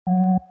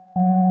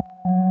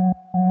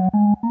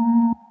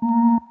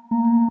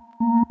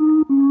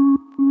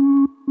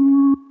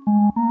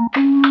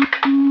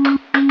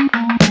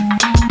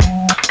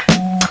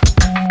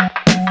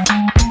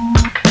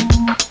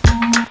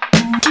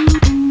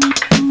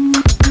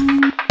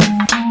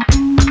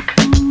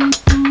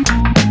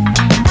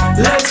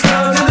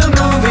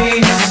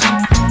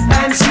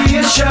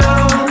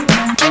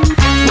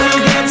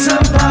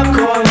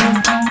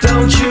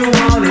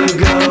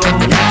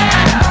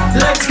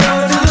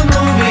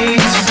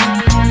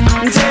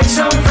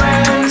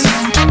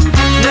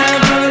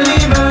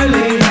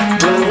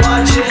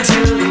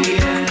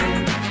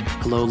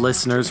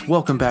listeners.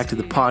 Welcome back to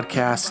the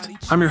podcast.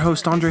 I'm your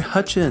host, Andre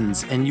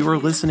Hutchins, and you are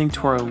listening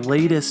to our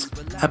latest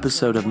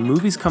episode of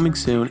Movies Coming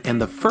Soon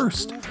and the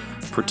first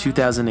for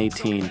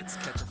 2018.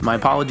 My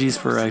apologies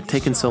for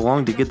taking so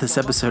long to get this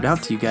episode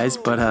out to you guys,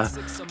 but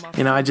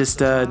I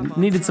just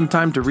needed some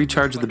time to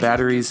recharge the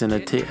batteries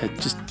and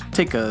just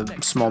take a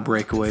small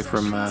break away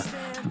from the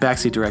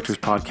Backseat Directors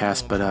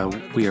podcast.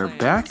 But we are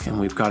back,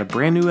 and we've got a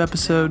brand new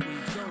episode.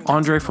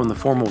 Andre from The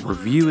Formal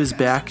Review is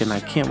back, and I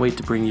can't wait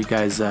to bring you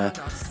guys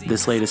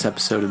this latest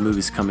episode of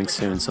Movies Coming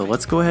Soon. So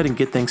let's go ahead and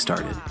get things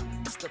started.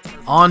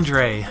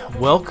 Andre,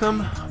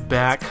 welcome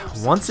back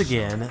once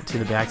again to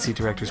the Backseat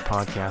Directors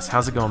podcast.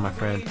 How's it going, my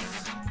friend?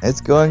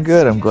 It's going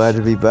good. I'm glad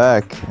to be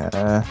back.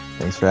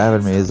 Thanks for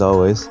having me, as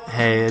always.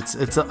 Hey,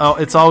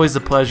 it's always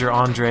a pleasure,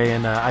 Andre,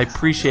 and I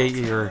appreciate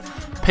your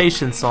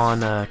patience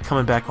on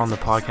coming back on the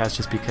podcast,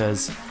 just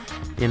because,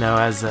 you know,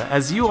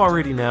 as you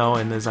already know,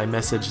 and as I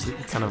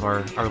messaged kind of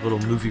our little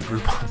movie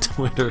group on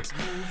Twitter,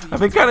 I've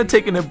been kind of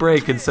taking a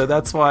break, and so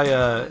that's why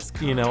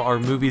our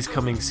Movies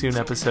Coming Soon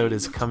episode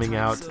is coming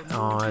out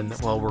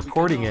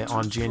recording it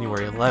on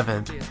January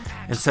 11th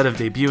instead of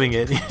debuting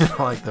it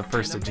like the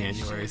 1st of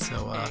January.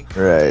 So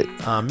right.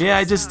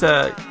 I just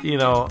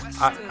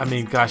I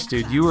mean, gosh,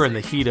 dude, you were in the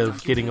heat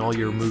of getting all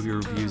your movie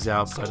reviews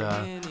out, but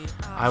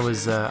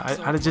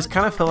I just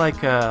kind of felt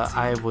like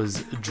I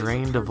was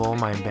drained of all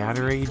my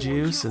battery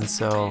juice, and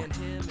so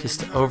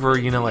just over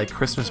like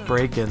Christmas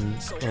break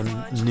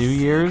and New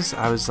Year's,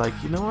 I was like,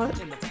 you know what,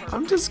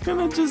 I'm just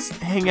gonna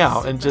hang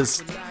out and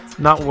just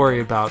not worry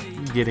about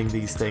getting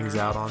these things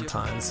out on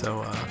time.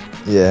 So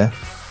yeah.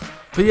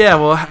 But yeah,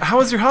 well, how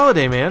was your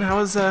holiday, man? How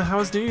was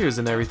New Year's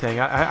and everything?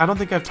 I don't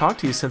think I've talked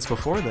to you since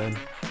before then.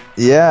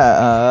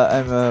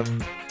 Yeah,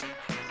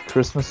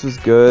 Christmas was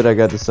good. I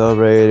got to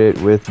celebrate it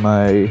with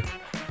my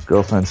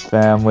girlfriend's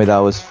family. That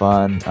was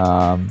fun.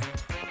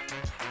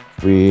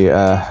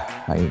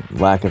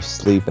 Lack of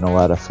sleep and a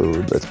lot of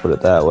food, let's put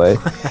it that way.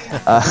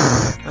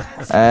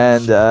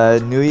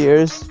 And New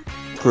Year's,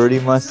 pretty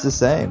much the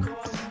same.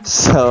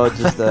 So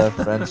just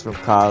friends from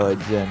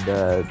college and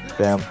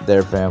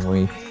their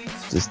family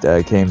just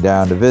came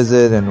down to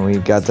visit, and we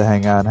got to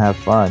hang out and have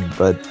fun.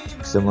 But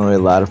similarly, a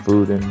lot of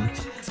food and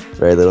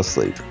very little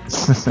sleep.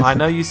 Well, I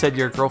know you said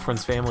your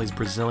girlfriend's family is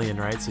Brazilian,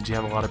 right? So did you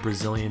have a lot of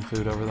Brazilian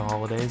food over the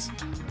holidays?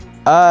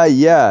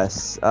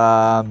 Yes.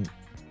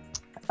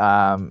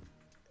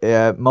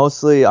 Yeah,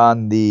 mostly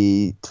on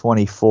the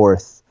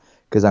 24th,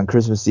 because on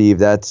Christmas Eve,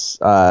 that's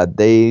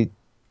they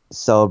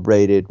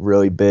celebrated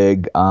really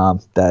big.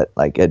 That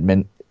like at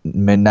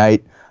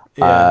midnight,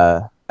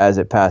 yeah. As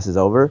it passes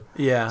over.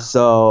 Yeah.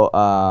 So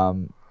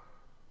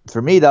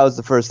for me, that was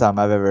the first time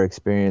I've ever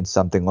experienced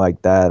something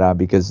like that.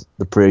 Because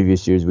the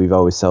previous years we've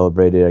always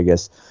celebrated, I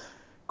guess,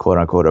 quote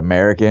unquote,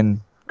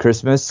 American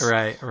Christmas.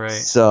 Right.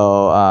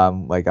 So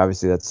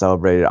obviously that's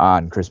celebrated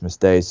on Christmas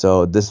Day.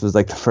 So this was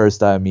like the first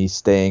time me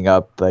staying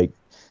up like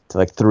to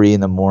like 3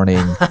 a.m.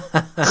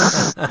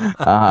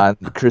 on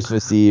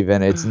Christmas Eve,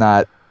 and it's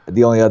not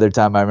the only other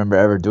time I remember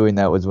ever doing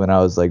that was when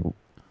I was like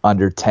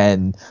under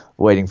 10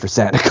 waiting for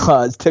Santa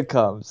Claus to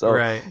come. So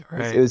right.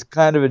 It was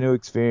kind of a new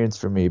experience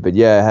for me. But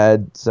yeah, I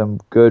had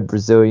some good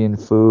Brazilian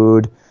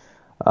food,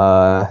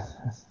 and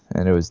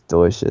it was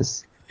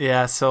delicious.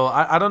 Yeah, so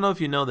I don't know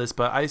if you know this,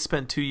 but I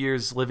spent 2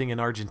 years living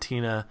in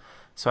Argentina.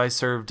 So I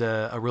served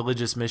a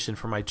religious mission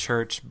for my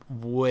church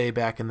way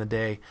back in the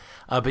day.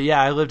 But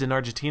yeah, I lived in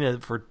Argentina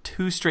for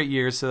 2 straight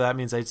years, so that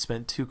means I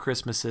spent 2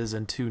 Christmases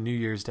and 2 New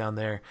Years down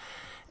there.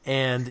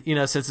 And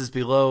since it's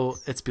below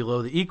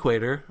the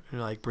equator,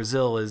 like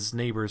Brazil is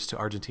neighbors to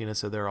Argentina,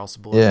 so they're also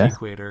below the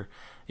equator.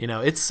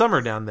 It's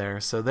summer down there,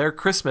 so their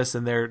Christmas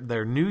and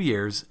their New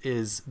Year's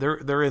is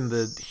they're in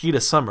the heat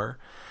of summer.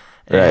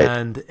 Right.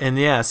 And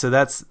yeah, so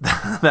that's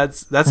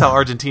how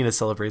Argentina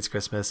celebrates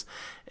Christmas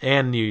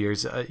and New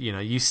Year's.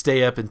 You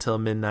stay up until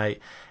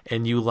midnight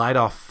and you light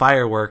off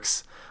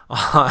fireworks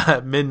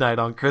at midnight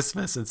on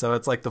Christmas, and so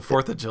it's like the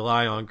 4th of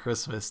July on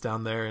Christmas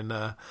down there, and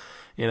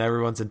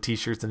everyone's in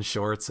t-shirts and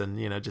shorts and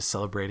just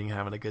celebrating,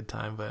 having a good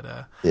time.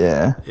 But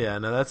yeah,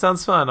 no, that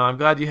sounds fun. I'm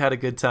glad you had a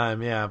good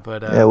time. Yeah,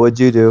 but yeah, what'd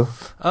you do?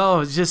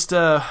 Oh, just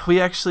we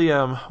actually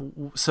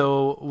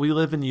so we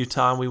live in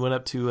Utah, and we went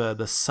up to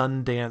the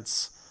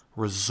Sundance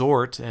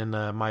Resort, and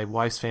my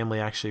wife's family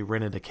actually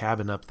rented a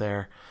cabin up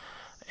there,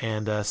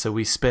 and so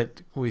we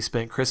spent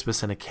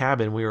Christmas in a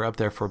cabin. We were up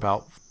there for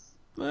about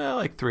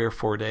like 3 or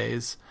 4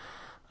 days.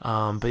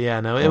 But yeah,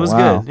 no, it was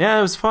good. Yeah,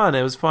 it was fun.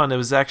 It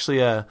was actually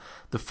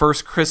the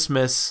first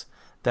Christmas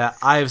that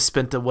I've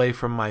spent away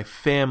from my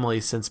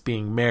family since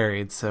being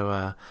married.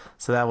 So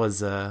that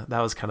was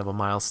kind of a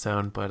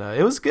milestone. But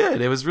it was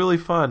good. It was really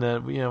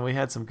fun. We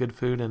had some good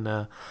food,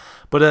 and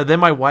but then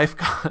my wife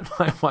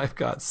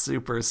got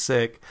super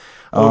sick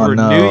over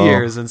New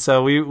Year's, and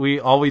so we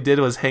all we did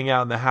was hang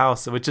out in the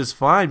house, which is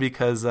fine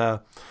because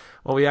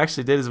what we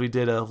actually did is we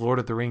did a Lord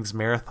of the Rings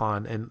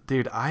marathon, and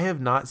dude, I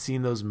have not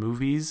seen those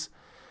movies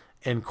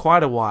in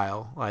quite a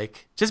while.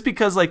 Like, just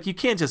because like you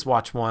can't just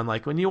watch one.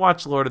 Like when you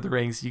watch Lord of the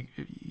Rings,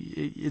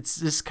 it's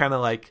just kind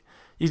of like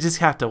you just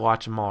have to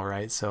watch them all,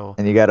 right? So,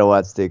 and you got to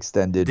watch the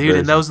extended dude,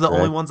 and those are the versions,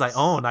 only right? ones I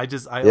own. I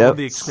Yep. own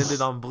the extended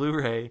on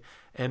Blu-ray,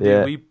 and Yeah.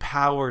 dude, we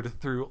powered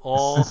through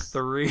all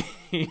three,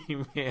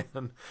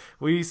 man.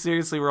 We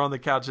seriously were on the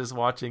couch just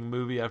watching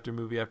movie after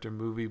movie after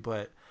movie,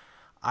 but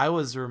I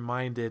was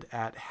reminded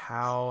at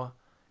how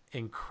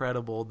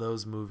incredible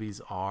those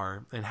movies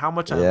are and how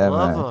much I Yeah,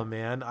 love man. them,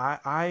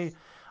 man.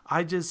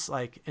 I just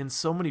like in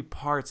so many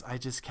parts I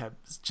just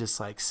kept just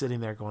like sitting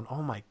there going,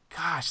 "Oh my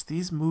gosh,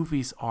 these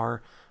movies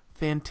are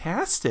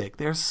fantastic.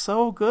 They're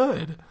so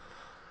good."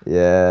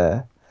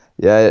 Yeah.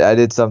 Yeah, I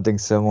did something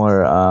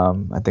similar.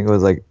 I think it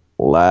was like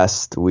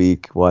last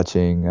week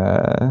watching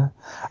I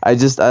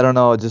don't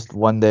know, just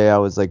one day I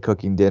was like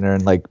cooking dinner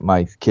and like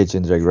my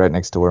kitchen's like right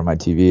next to where my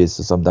TV is,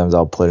 so sometimes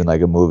I'll put in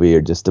like a movie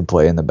or just to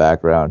play in the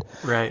background.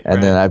 Right.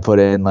 And then I put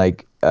in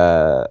like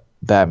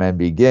Batman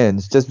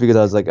Begins just because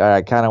I was like, all right,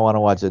 I kind of want to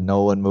watch a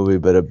Nolan movie,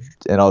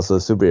 and also a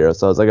superhero.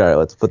 So I was like, all right,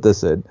 let's put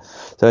this in.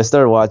 So I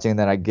started watching, and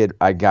then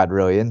I got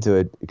really into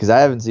it because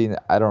I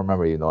don't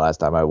remember even the last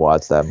time I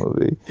watched that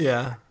movie.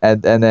 Yeah.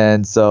 And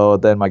then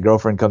my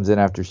girlfriend comes in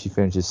after she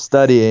finishes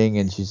studying,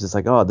 and she's just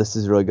like, oh, this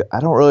is really good. I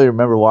don't really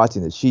remember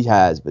watching this. She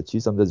has, but she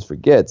sometimes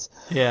forgets.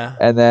 Yeah.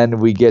 And then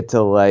we get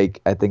to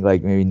like, I think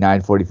like maybe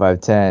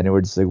 9:45, 10, and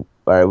we're just like,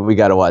 all right, we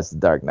got to watch The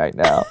Dark Knight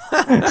now.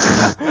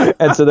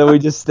 And so then we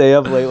just stay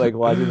up late, like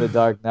watching The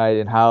Dark Knight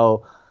and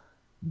how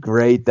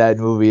great that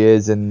movie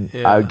is. And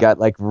Yeah. I got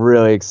like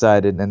really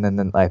excited. And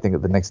then I think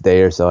the next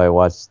day or so, I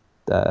watched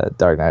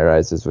Dark Knight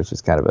Rises, which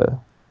is kind of a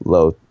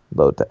low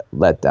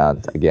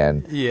letdown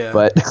again. Yeah.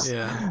 But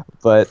Yeah.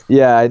 but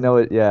yeah, I know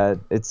it. Yeah,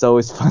 it's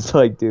always fun to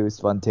like do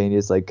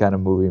spontaneous like kind of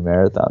movie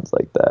marathons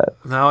like that.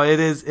 No, it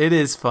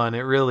is fun.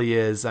 It really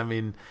is. I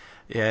mean,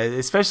 yeah,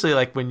 especially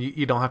like when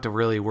you don't have to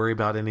really worry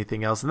about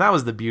anything else. And that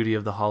was the beauty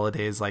of the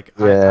holidays. Like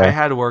Yeah. I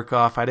had work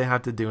off. I didn't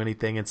have to do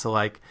anything. And so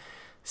like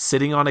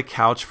sitting on a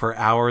couch for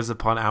hours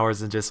upon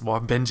hours and just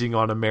binging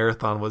on a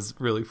marathon was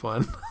really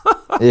fun.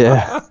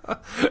 Yeah,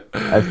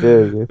 I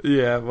feel you.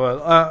 Yeah,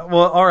 well,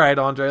 all right,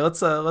 Andre.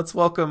 Let's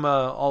welcome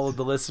all of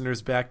the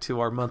listeners back to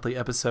our monthly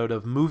episode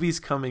of Movies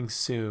Coming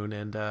Soon,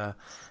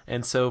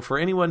 and so for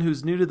anyone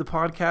who's new to the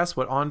podcast,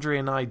 what Andre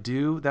and I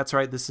do, that's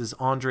right, this is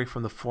Andre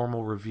from the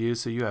Formal Review.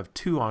 So you have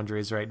two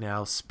Andres right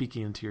now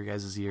speaking into your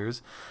guys'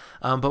 ears.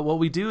 But what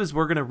we do is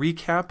we're going to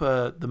recap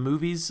the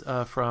movies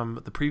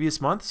from the previous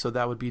month. So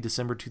that would be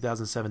December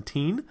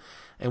 2017.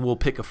 And we'll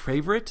pick a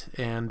favorite,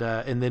 and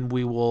then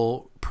we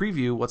will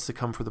preview what's to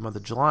come for the month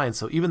of July. And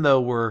so even though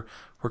we're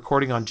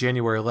recording on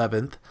January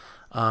 11th,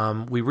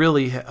 we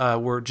really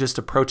we're just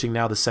approaching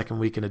now the second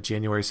weekend of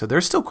January. So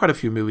there's still quite a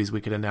few movies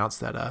we could announce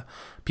that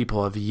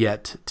people have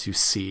yet to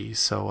see.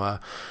 So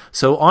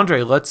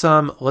Andre,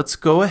 let's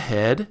go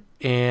ahead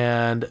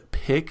and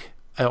pick,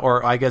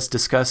 or I guess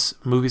discuss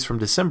movies from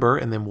December,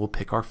 and then we'll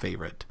pick our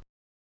favorite.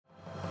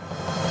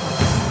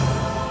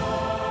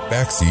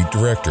 Backseat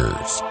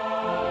Directors.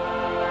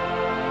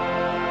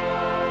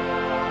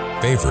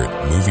 Favorite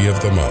movie of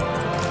the month.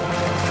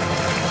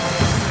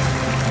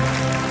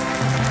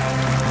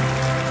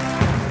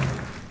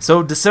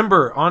 So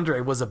December,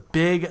 Andre, was a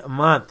big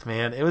month,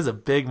 man. It was a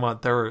big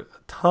month. There were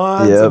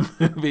tons of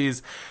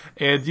movies,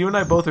 and you and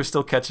I both are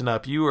still catching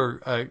up. You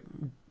were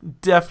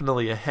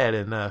definitely ahead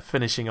in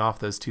finishing off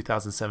those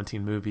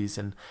 2017 movies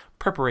in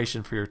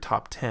preparation for your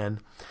top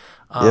 10.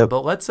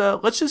 But let's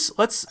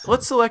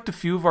select a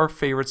few of our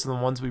favorites and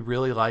the ones we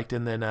really liked,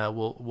 and then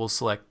we'll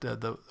select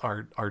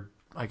our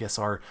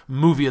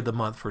movie of the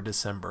month for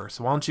December.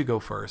 So why don't you go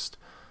first?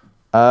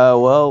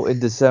 Well, in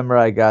December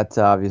I got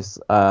to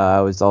I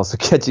was also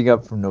catching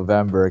up from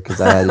November because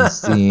I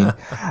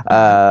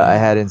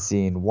hadn't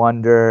seen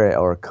Wonder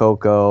or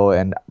Coco,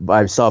 and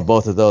I saw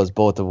both of those,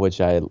 both of which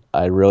I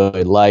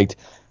really liked.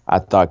 I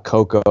thought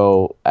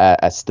Coco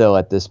still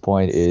at this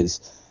point is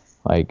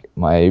like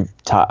my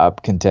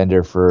top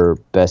contender for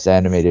best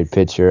animated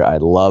picture. I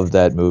love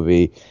that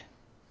movie.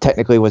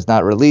 Technically was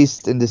not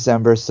released in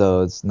December,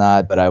 so it's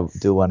not, but I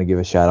do want to give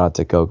a shout out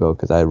to Coco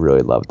because I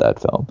really loved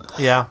that film.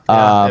 Yeah,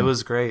 it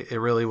was great. It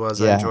really was.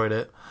 Yeah. I enjoyed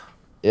it.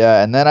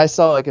 Yeah, and then I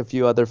saw like a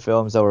few other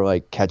films that were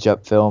like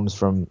catch-up films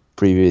from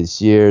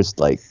previous years,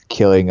 like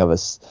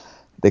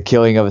The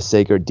Killing of a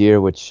Sacred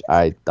Deer, which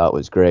I thought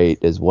was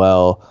great as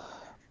well.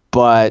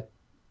 But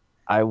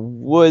I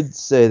would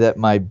say that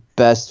my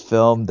best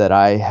film that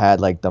I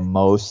had like the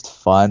most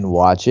fun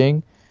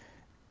watching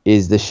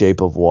is The Shape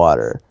of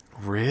Water.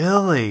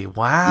 Really?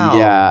 Wow.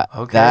 Yeah.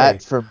 Okay.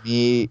 That for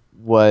me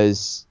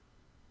was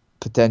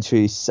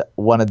potentially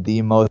one of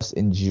the most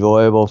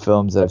enjoyable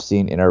films that I've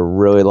seen in a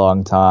really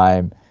long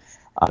time.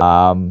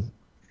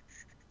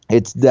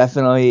 It's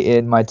definitely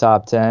in my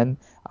top 10.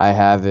 I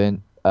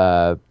haven't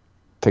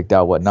picked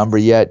out what number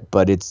yet,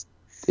 but it's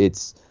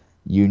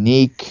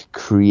unique,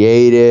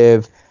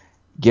 creative.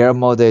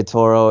 Guillermo del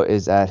Toro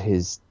is at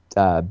his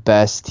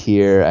best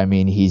here. I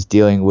mean, he's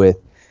dealing with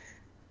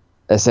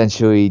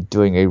essentially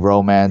doing a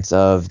romance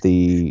of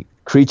the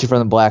creature from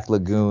the Black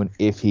Lagoon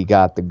if he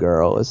got the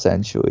girl,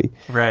 essentially.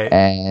 Right.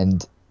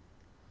 And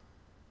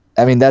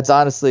I mean, that's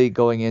honestly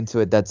going into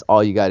it. That's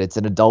all you got. It's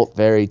an adult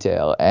fairy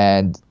tale,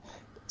 and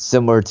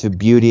similar to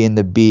Beauty and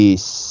the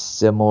Beast,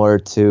 similar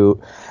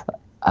to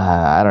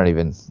I don't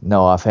even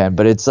know offhand,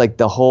 but it's like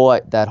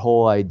that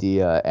whole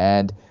idea,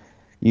 and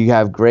you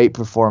have great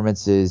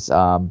performances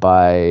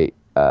by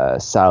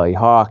Sally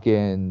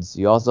Hawkins.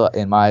 You also,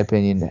 in my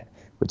opinion,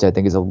 which I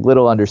think is a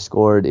little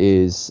underscored,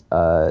 is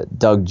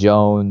Doug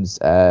Jones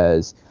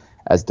as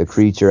the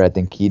creature. I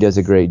think he does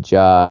a great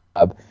job,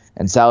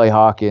 and Sally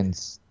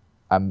Hawkins,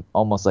 I'm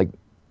almost like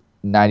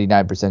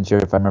 99% sure,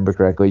 if I remember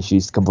correctly,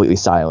 she's completely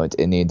silent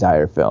in the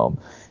entire film.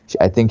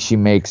 I think she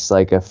makes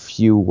like a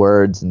few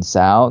words and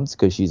sounds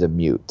because she's a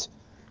mute.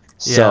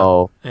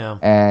 So, yeah.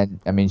 And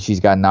I mean, she's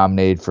got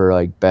nominated for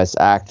like best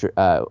actor.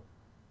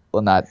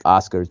 Well, not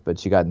Oscars, but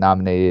she got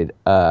nominated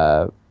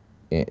for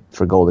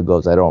Golden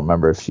Globes. I don't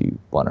remember if she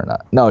won or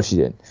not. No, she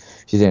didn't.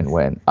 She didn't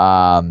win.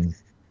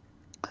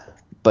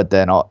 But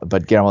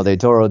Guillermo del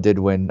Toro did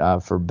win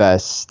for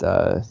best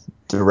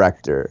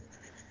director.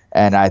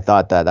 And I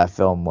thought that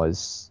film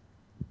was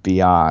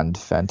beyond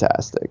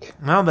fantastic.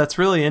 Well, that's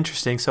really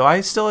interesting. So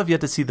I still have yet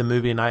to see the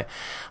movie, and I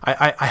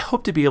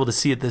hope to be able to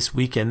see it this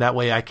weekend. That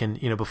way I can,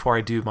 before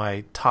I do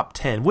my top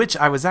 10, which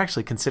I was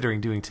actually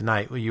considering doing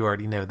tonight. Well, you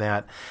already know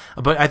that.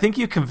 But I think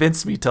you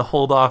convinced me to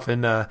hold off.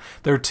 And there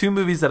are 2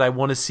 movies that I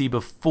want to see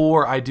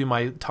before I do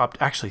my top,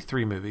 actually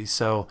 3 movies.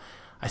 So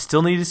I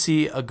still need to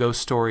see A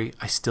Ghost Story,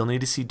 I still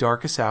need to see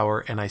Darkest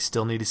Hour, and I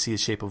still need to see The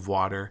Shape of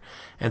Water.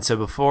 And so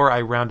before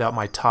I round out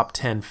my top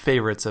 10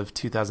 favorites of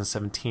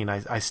 2017,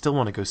 I still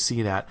want to go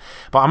see that.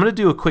 But I'm going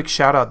to do a quick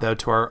shout out, though,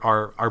 to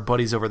our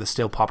buddies over the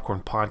Stale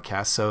Popcorn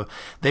Podcast. So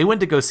they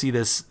went to go see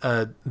this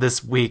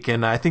this week,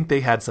 and I think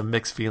they had some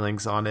mixed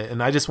feelings on it.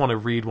 And I just want to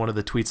read one of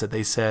the tweets that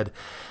they said.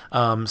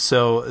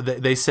 So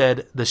they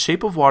said, The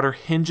Shape of Water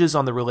hinges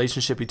on the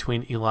relationship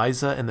between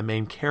Eliza and the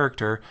main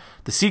character,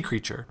 the sea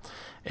creature.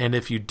 And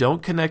if you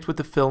don't connect with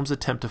the film's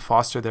attempt to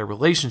foster their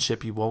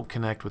relationship, you won't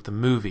connect with the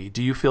movie.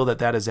 Do you feel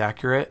that is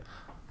accurate?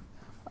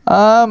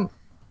 I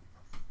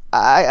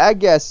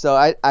guess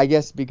so. I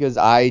guess because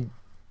I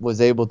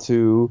was able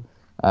to,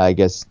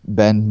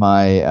 bend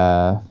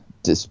my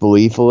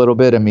disbelief a little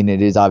bit. I mean,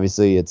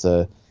 it's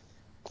a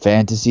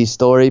fantasy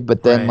story,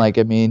 but then,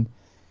 right.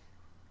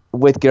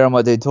 With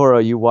Guillermo del Toro,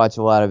 you watch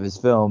a lot of his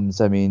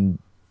films. I mean,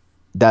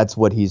 that's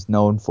what he's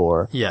known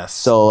for. Yes.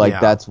 So,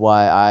 that's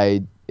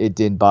why it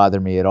didn't bother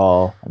me at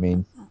all. I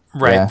mean,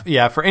 right.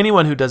 Yeah. For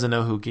anyone who doesn't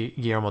know who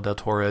Guillermo del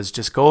Toro is,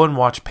 just go and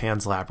watch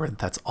Pan's Labyrinth.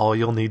 That's all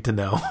you'll need to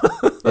know.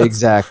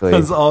 Exactly.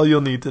 That's all you'll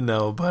need to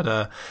know.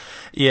 But,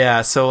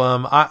 yeah. So,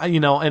 I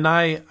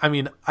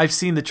mean, I've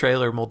seen the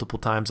trailer multiple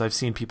times. I've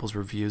seen people's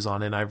reviews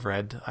on it. I've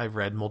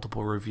read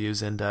multiple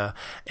reviews, and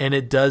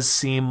it does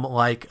seem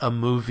like a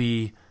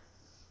movie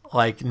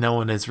like no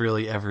one has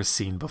really ever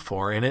seen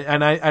before.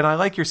 And I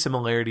like your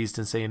similarities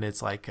to saying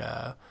it's like,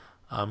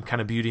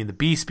 kind of Beauty and the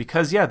Beast,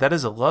 because that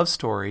is a love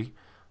story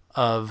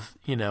of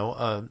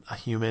a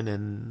human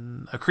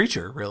and a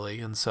creature, really.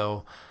 And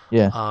so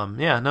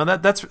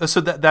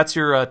that's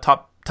your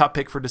top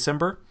pick for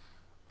December.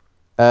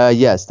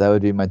 Yes, that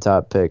would be my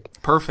top pick.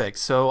 Perfect.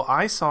 So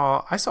I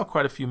saw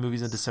quite a few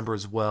movies in December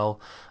as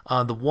well.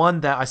 The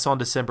one that I saw in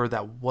December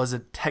that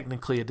wasn't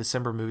technically a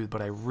December movie,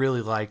 but I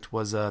really liked,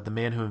 was The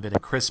Man Who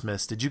Invented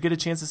Christmas. Did you get a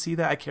chance to see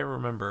that? I can't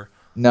remember.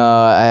 No,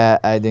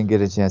 I didn't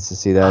get a chance to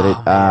see that.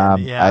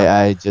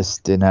 I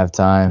just didn't have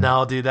time.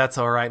 No, dude, that's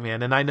all right,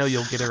 man. And I know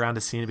you'll get around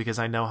to seeing it because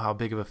I know how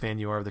big of a fan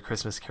you are of The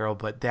Christmas Carol,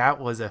 but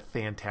that was a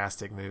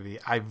fantastic movie.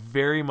 I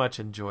very much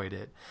enjoyed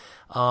it.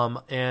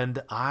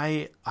 And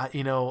I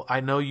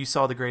know you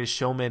saw The Greatest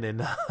Showman,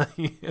 and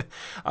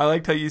I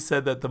liked how you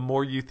said that the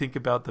more you think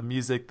about the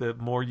music, the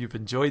more you've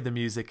enjoyed the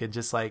music, and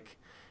just like,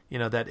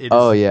 that it is.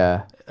 Oh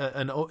yeah.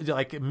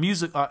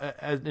 Music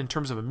in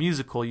terms of a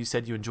musical, you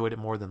said you enjoyed it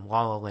more than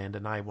La La Land,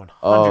 and I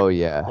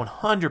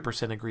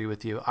 100% agree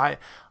with you.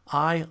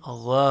 I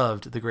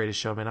loved The Greatest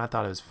Showman. I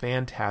thought it was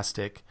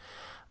fantastic.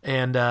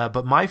 And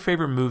but my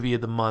favorite movie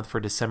of the month for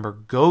December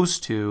goes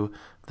to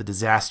The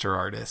Disaster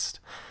Artist.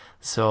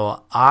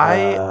 So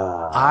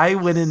I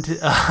went into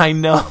I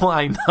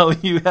know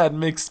you had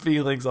mixed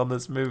feelings on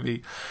this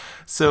movie.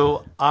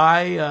 So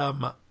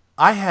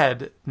I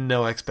had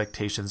no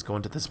expectations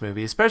going to this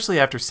movie, especially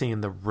after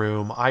seeing The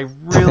Room. I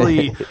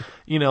really,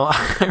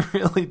 I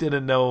really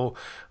didn't know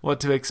what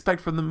to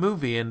expect from the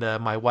movie, and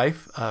my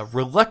wife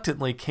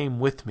reluctantly came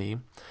with me.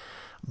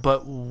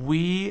 But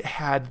we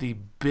had the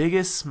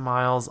biggest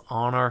smiles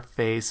on our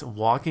face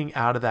walking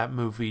out of that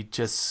movie.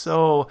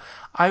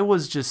 I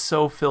was just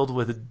so filled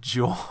with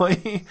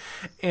joy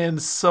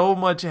and so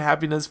much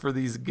happiness for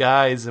these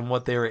guys and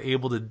what they were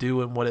able to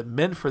do and what it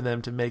meant for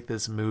them to make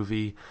this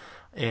movie.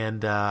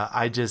 And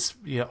I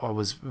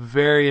was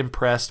very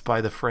impressed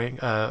by the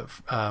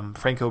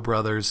Franco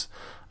brothers,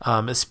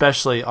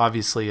 especially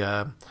obviously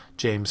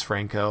James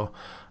Franco.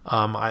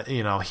 I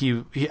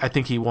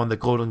think he won the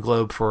Golden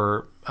Globe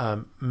for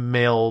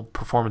male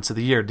performance of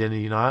the year, didn't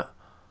he not?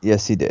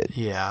 Yes, he did.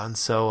 Yeah, and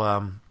so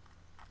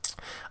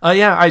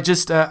I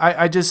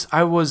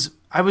was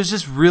I was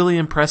just really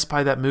impressed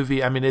by that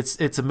movie. I mean, it's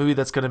a movie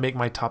that's going to make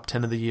my top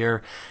 10 of the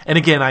year. And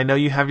again, I know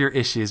you have your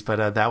issues,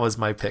 but that was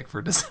my pick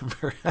for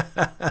December.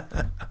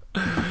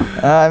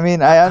 I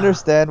mean, I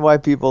understand why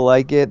people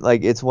like it.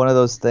 Like, it's one of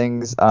those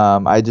things.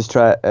 I just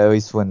try, at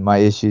least when my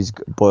issues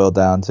boil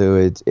down to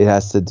it, it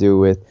has to do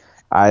with,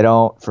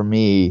 for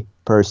me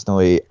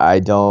personally, I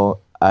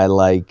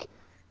like,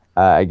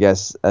 I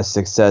guess, a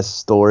success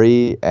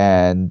story.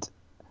 And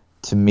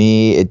to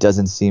me, it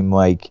doesn't seem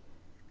like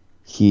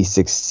he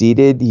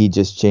succeeded. He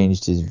just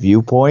changed his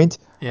viewpoint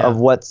of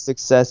what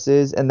success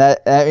is. And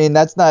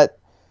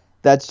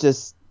that's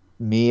just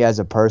me as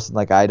a person.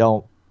 Like,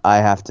 I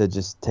have to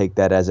just take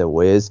that as it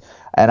whiz.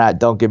 And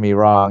don't get me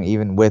wrong,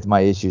 even with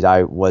my issues,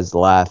 I was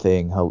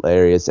laughing,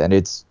 hilarious. And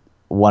it's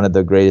one of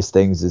the greatest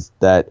things is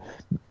that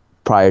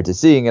prior to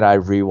seeing it, I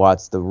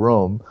rewatched The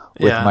Room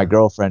with my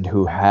girlfriend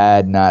who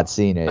had not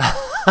seen it.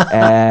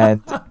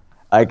 And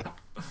like,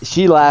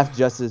 she laughed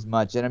just as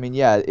much. And I mean,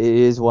 yeah, it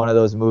is one of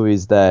those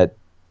movies that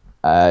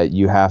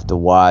you have to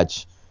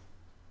watch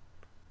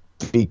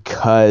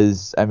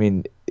because, I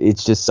mean,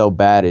 it's just so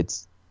bad.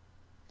 It's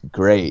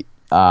great.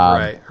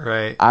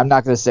 Right. I'm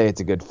not going to say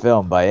it's a good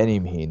film by any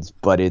means,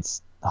 but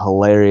it's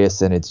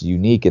hilarious and it's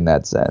unique in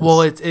that sense.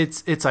 Well,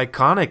 it's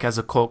iconic as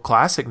a cult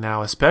classic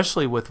now,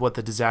 especially with what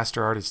the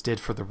Disaster Artist did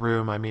for The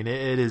Room. I mean,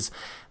 it is,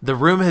 The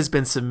Room has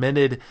been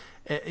cemented,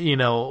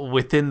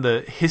 within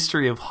the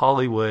history of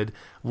Hollywood,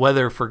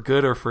 whether for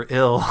good or for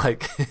ill.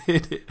 Like,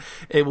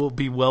 it will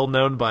be well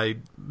known by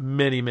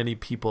many, many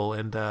people.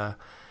 And and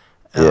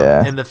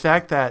the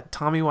fact that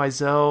Tommy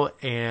Wiseau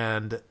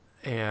and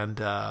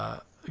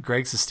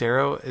Greg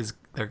Sestero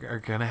are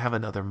going to have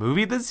another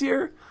movie this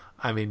year.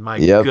 I mean, my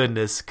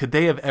goodness, could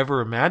they have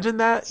ever imagined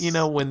that,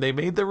 when they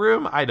made The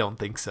Room? I don't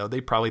think so. They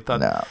probably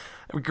thought,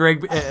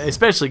 Greg,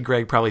 especially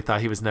Greg, probably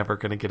thought he was never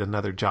going to get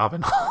another job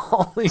in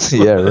Hollywood.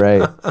 Yeah,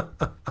 right.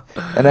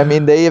 And I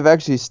mean, they have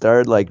actually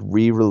started like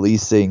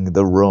re-releasing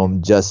The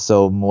Room just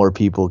so more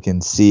people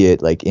can see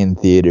it, like, in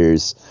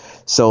theaters.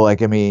 So,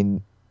 like, I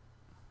mean,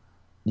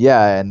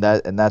 yeah, and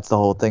that's the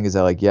whole thing is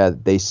that, like,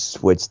 they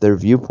switched their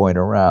viewpoint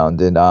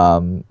around,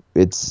 and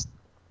it's,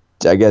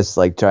 I guess,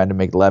 like trying to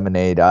make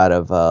lemonade out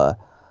of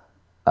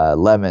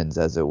lemons,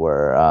 as it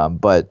were.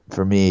 But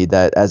for me,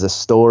 that as a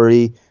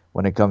story,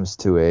 when it comes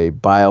to a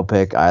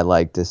biopic, I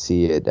like to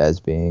see it as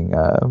being,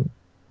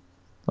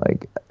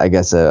 like, I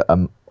guess,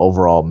 a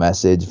overall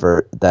message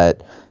for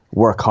that.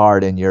 Work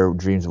hard and your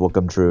dreams will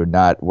come true,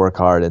 not work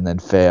hard and then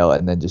fail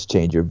and then just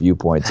change your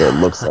viewpoint so it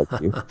looks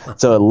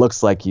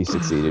like you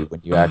succeeded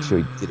when you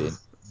actually didn't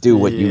do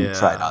what you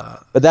tried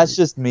on. But that's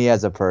just me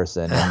as a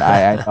person, and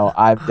I know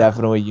I'm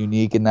definitely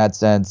unique in that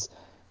sense.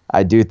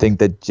 I do think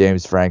that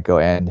James Franco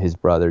and his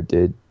brother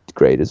did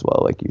great as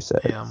well, like you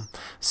said. Yeah.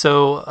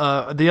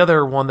 So the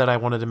other one that I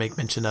wanted to make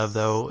mention of,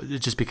 though,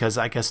 just because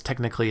I guess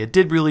technically it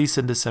did release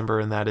in December,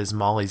 and that is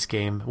Molly's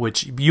Game,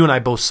 which you and I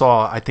both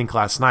saw. I think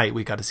last night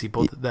we got to see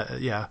both.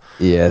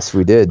 Yes,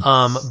 we did.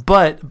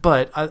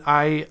 But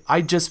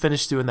I just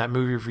finished doing that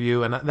movie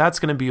review, and that's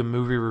going to be a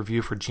movie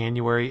review for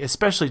January,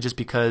 especially just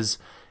because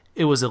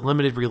it was a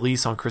limited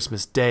release on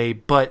Christmas Day,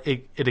 but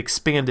it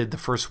expanded the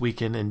first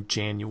weekend in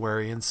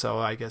January, and so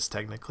I guess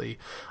technically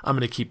I'm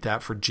going to keep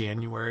that for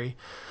January.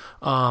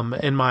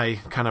 And my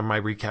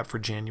recap for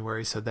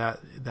January, so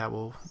that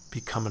will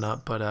be coming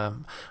up. But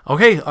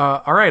okay,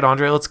 all right,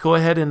 Andre, let's go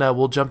ahead and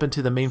we'll jump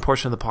into the main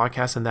portion of the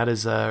podcast, and that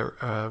is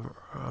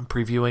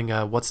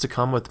previewing what's to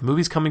come with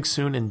movies coming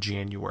soon in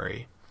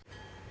January.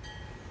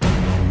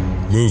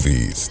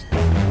 Movies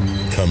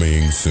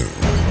coming soon.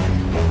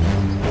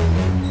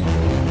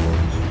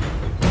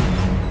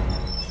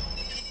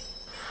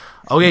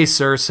 Okay,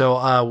 sir.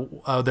 So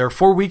there are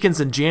 4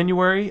 weekends in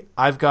January.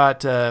 I've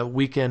got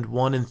weekend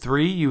 1 and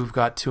 3. You've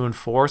got 2 and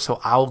 4. So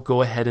I'll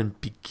go ahead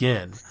and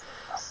begin.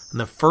 In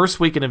the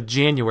first weekend of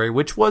January,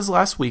 which was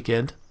last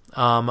weekend,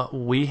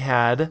 we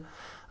had,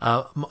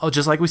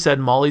 just like we said,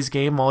 Molly's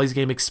Game. Molly's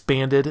Game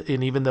expanded,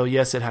 and even though,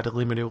 yes, it had a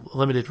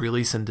limited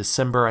release in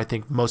December, I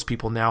think most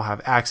people now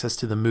have access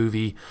to the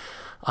movie.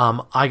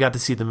 I got to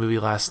see the movie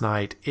last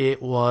night.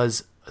 It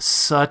was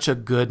such a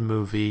good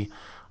movie.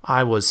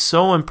 I was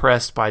so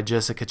impressed by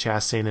Jessica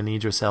Chastain and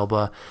Idris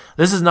Elba.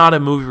 This is not a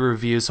movie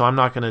review, so I'm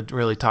not going to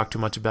really talk too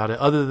much about it,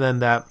 other than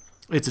that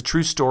it's a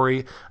true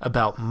story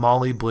about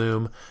Molly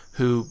Bloom,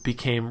 who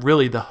became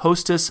really the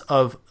hostess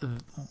of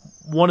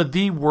one of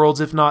the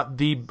world's, if not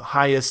the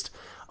highest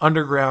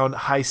underground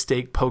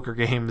high-stake poker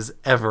games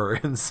ever.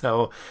 And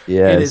so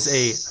It is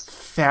a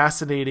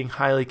fascinating,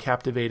 highly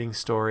captivating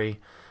story.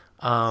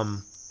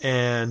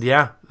 And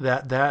yeah,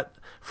 that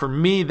for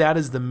me, that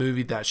is the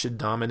movie that should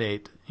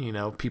dominate,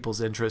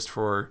 people's interest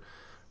for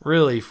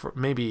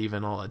maybe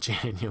even all of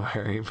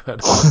January,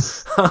 but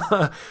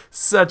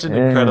such an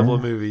incredible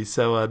movie.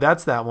 So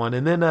that's that one.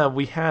 And then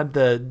we had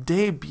the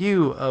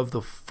debut of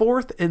the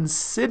 4th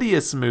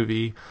Insidious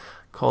movie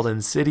called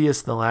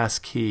Insidious: The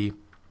Last Key.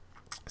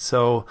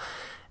 So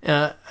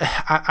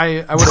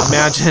I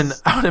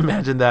would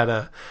imagine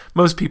that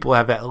most people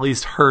have at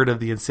least heard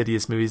of the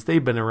Insidious movies.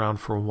 They've been around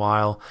for a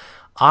while.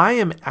 I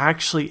am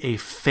actually a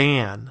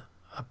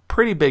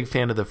pretty big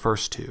fan of the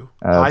first two.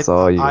 That's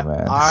all you,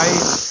 man.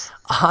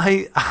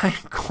 I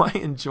quite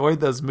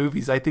enjoyed those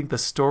movies. I think the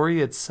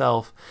story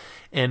itself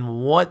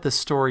and what the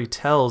story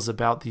tells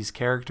about these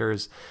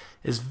characters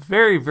is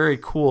very, very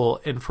cool.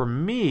 And for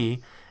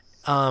me,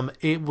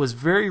 it was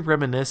very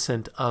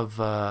reminiscent of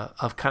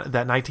kind of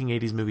that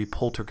 1980s movie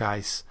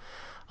Poltergeist.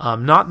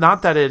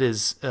 Not that it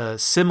is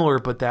similar,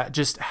 but that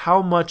just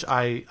how much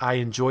I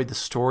enjoyed the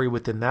story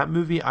within that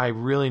movie. I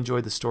really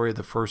enjoyed the story of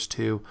the first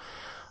two,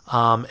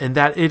 and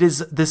that it is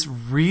this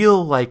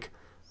real like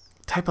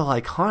type of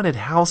like haunted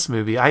house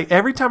movie.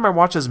 Every time I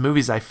watch those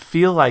movies, I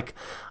feel like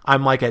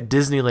I'm like at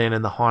Disneyland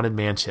in the Haunted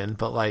Mansion.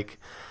 But like,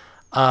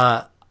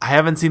 I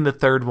haven't seen the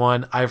third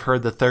one. I've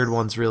heard the third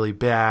one's really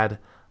bad.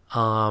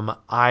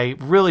 I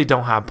really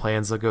don't have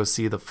plans to go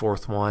see the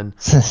fourth one.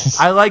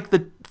 I like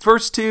the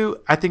first two.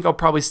 I think I'll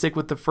probably stick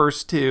with the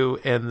first two,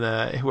 and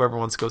whoever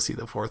wants to go see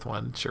the fourth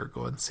one, sure,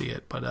 go and see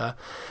it. But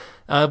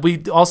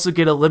we also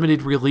get a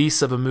limited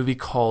release of a movie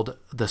called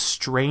The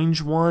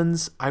Strange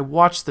Ones. I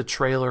watched the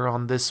trailer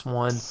on this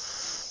one,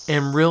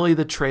 and really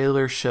the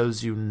trailer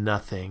shows you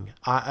nothing.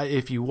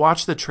 If you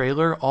watch the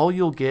trailer, all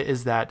you'll get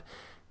is that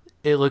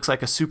it looks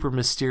like a super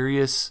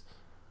mysterious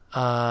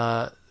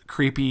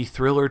creepy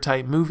thriller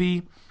type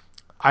movie.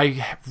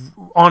 I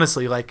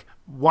honestly, like,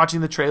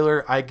 watching the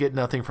trailer, I get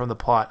nothing from the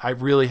plot. I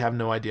really have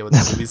no idea what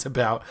the movie's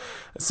about.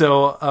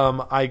 So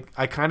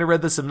I kind of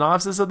read the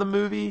synopsis of the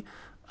movie,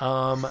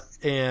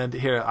 and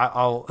here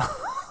I'll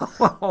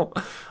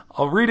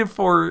I'll read it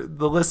for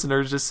the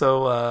listeners just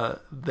so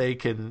they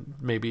can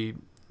maybe,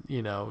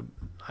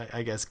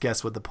 I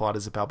guess what the plot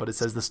is about. But it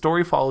says the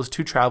story follows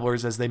two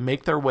travelers as they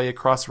make their way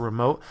across a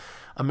remote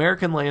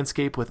American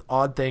landscape with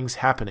odd things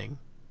happening.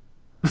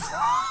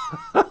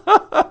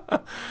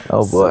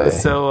 Oh boy.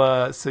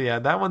 So yeah,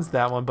 that one's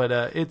that one, but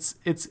it's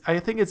I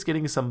think it's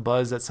getting some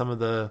buzz at some of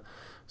the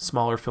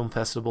smaller film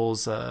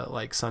festivals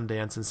like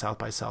Sundance and South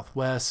by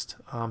Southwest.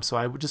 So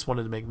I just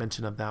wanted to make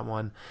mention of that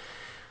one.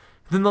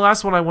 Then the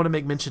last one I want to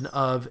make mention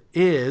of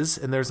is,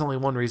 and there's only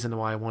one reason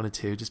why I wanted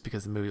to, just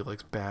because the movie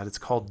looks bad. It's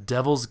called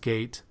Devil's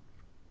Gate.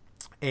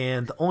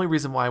 And the only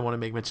reason why I want to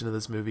make mention of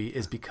this movie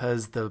is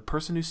because the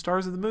person who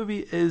stars in the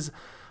movie is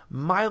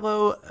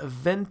Milo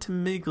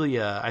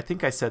Ventimiglia. I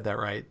think I said that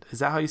right. Is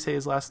that how you say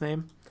his last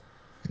name?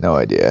 No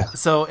idea.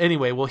 So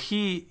anyway, well,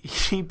 he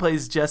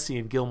plays Jesse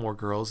in Gilmore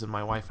Girls, and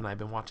my wife and I have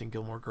been watching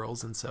Gilmore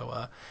Girls, and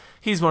so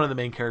he's one of the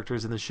main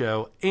characters in the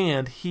show,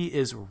 and he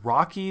is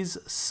Rocky's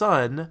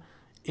son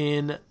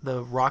in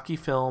the Rocky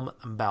film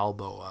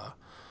Balboa.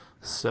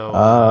 So,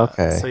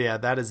 okay. So yeah,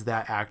 that is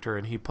that actor,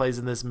 and he plays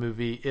in this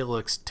movie. It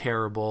looks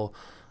terrible.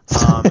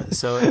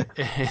 So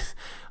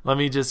let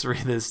me just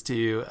read this to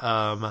you.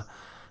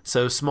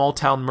 So, small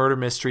town murder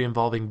mystery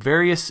involving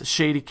various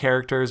shady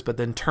characters, but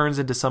then turns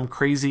into some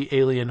crazy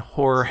alien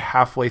horror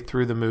halfway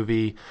through the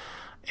movie.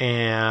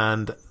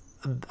 And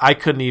I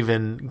couldn't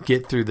even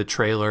get through the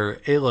trailer.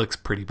 It looks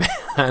pretty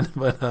bad,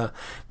 but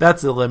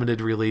that's a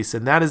limited release,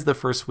 and that is the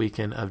first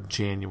weekend of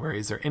January.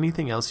 Is there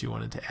anything else you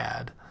wanted to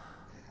add?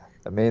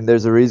 I mean,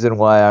 there's a reason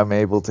why I'm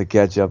able to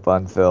catch up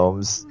on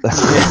films.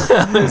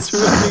 It's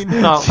really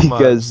not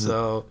because, much.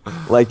 So,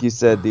 like you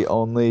said, the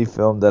only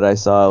film that I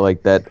saw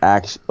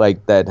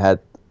that had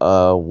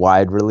a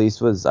wide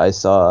release was I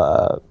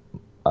saw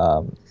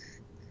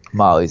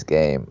Molly's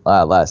Game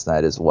last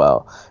night as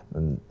well.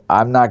 And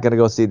I'm not gonna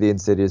go see the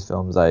Insidious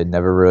films. They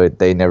never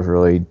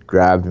really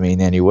grabbed me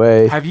in any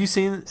way. Have you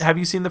seen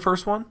the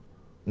first one?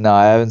 No,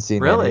 I haven't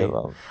seen really? any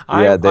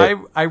of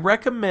them. I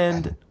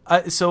recommend.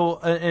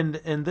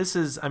 And this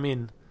is, I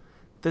mean,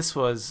 this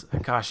was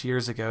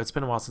years ago. It's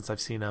been a while since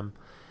I've seen them.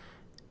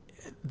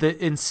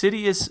 The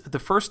Insidious, the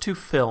first two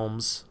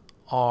films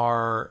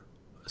are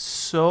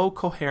so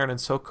coherent and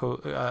so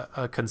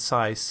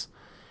concise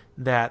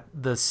that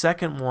the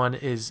second one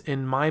is,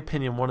 in my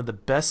opinion, one of the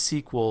best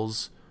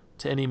sequels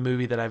to any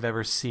movie that I've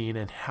ever seen,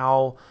 and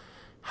how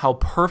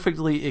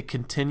perfectly it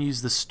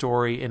continues the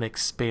story and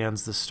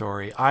expands the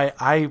story.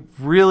 I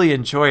really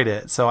enjoyed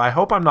it, so I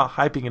hope I'm not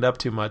hyping it up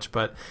too much,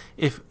 but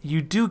if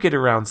you do get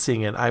around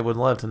seeing it, I would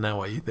love to know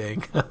what you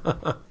think.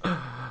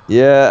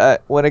 Yeah,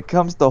 when it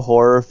comes to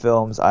horror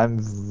films, I'm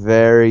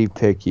very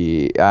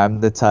picky. I'm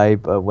the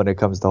type of, when it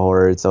comes to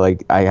horror, it's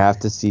like I have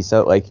to see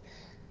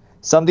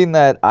something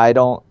that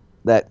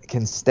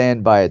can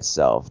stand by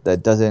itself,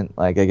 that doesn't,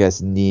 I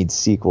guess, need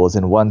sequels.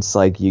 And once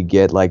you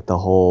get the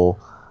whole,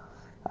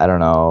 I don't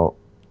know,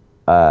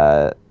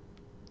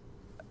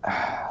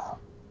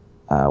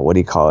 what do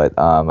you call it?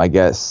 I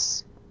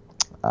guess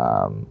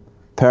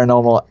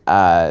paranormal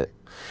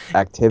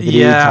activity.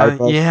 Yeah,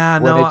 type of, yeah,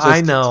 no, I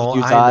know.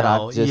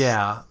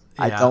 Yeah,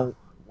 I don't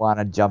want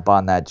to jump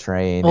on that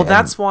train. Well,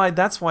 that's why.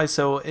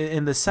 So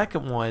in the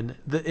second one,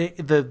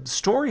 the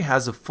story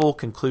has a full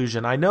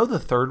conclusion. I know the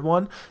third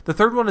one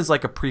is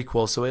like a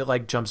prequel, so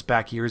it jumps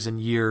back years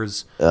and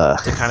years to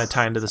kind of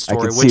tie into the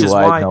story, which is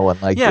why no one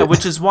liked it.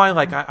 Which is why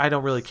I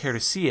don't really care to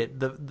see it.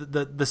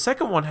 The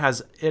second one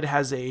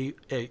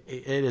it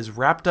is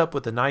wrapped up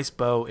with a nice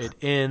bow. It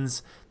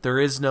ends. There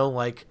is no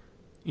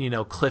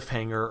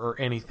cliffhanger or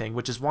anything,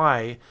 which is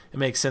why it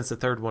makes sense the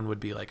third one would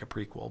be like a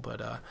prequel.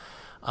 But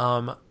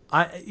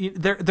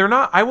they're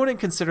not. I wouldn't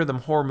consider them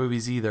horror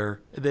movies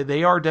either.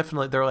 They are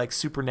definitely, they're like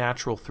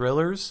supernatural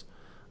thrillers.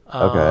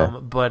 Okay.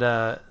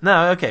 But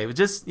no, okay,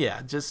 just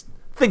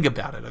think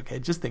about it. Okay,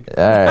 just think.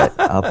 All right,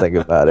 I'll think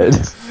about it.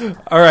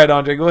 All right,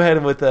 Andre, go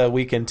ahead with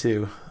weekend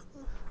 2.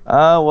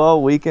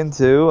 Well, weekend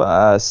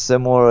 2,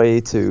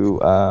 similarly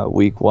to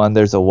week 1,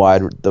 there's the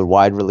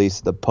wide release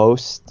of The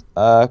Post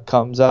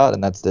comes out,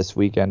 and that's this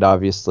weekend,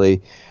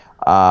 obviously.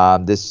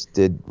 This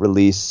did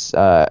release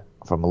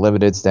from a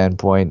limited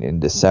standpoint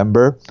in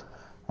December,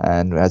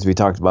 and as we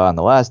talked about on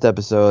the last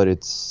episode,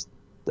 it's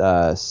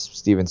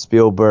Steven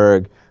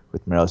Spielberg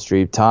with Meryl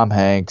Streep, Tom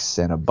Hanks,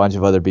 and a bunch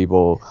of other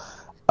people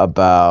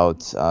about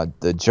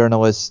the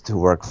journalists who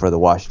work for the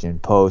Washington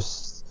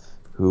Post,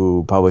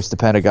 who published the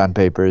Pentagon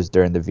Papers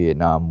during the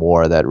Vietnam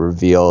War that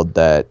revealed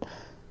that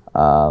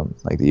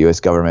the U.S.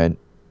 government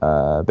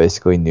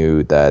basically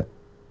knew that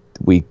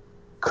we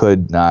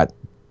could not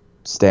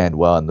stand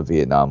well in the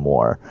Vietnam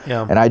War.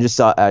 Yeah. And I just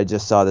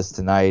saw this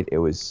tonight. It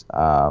was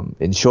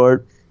in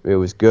short, it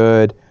was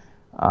good,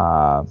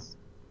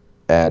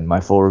 and my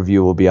full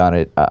review will be on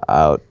it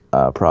out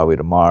probably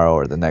tomorrow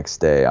or the next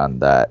day on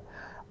that.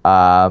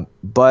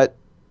 But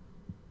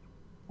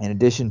in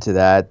addition to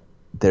that,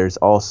 there's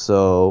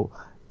also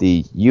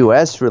the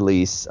U.S.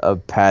 release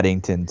of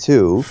Paddington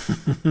 2,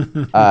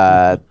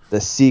 the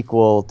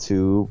sequel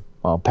to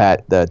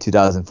the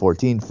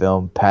 2014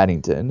 film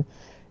Paddington.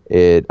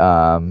 It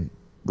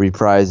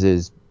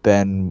reprises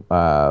Ben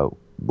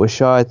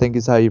Whishaw, I think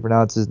is how you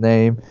pronounce his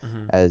name,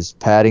 as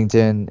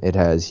Paddington. It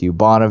has Hugh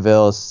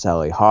Bonneville,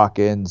 Sally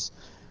Hawkins,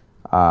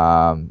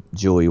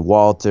 Julie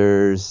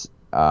Walters,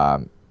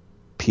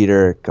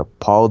 Peter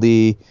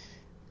Capaldi,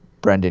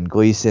 Brendan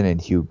Gleeson,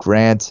 and Hugh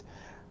Grant.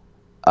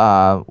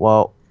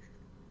 Well,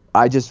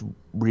 I just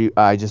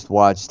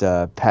watched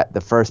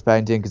the first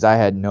Paddington because I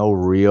had no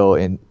real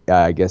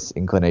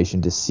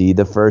inclination to see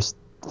the first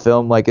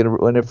film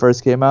when it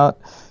first came out.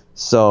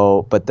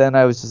 So, but then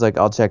I was just like,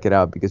 I'll check it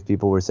out because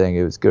people were saying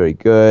it was very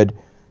good.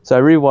 So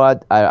I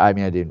rewatched. I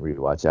didn't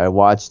rewatch it. I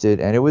watched it,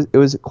 and it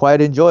was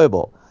quite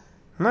enjoyable.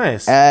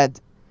 Nice.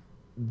 And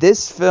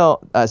this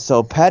film,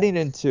 so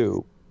Paddington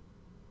 2,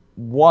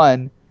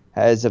 1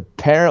 has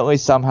apparently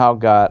somehow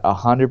got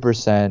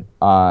 100%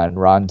 on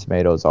Rotten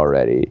Tomatoes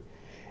already.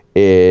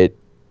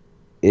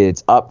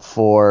 It's up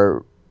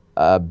for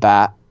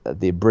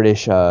the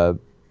British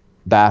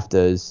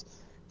BAFTAs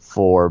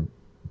for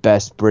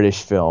Best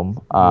British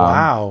Film.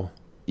 Wow.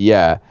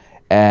 Yeah.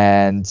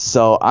 And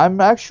so I'm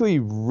actually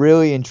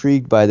really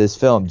intrigued by this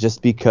film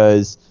just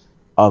because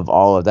of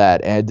all of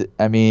that. And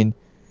I mean,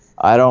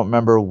 I don't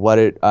remember what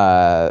it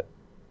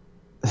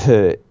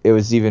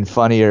was even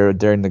funnier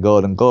during the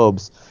Golden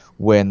Globes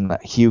when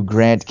Hugh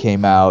Grant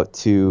came out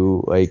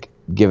to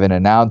give an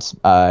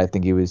announcement. I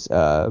think he was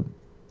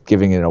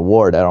giving an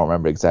award. I don't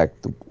remember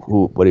exactly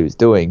what he was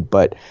doing,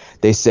 but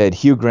they said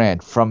Hugh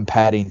Grant from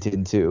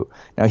Paddington 2.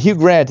 Now Hugh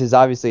Grant has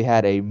obviously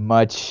had a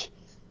much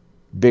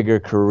bigger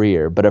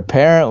career, but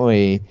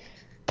apparently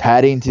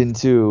Paddington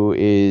 2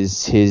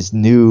 is his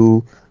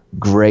new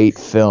great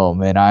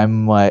film, and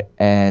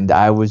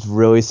I was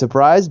really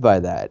surprised by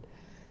that.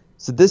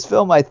 So this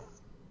film I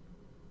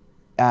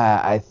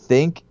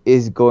think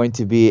is going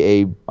to be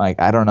a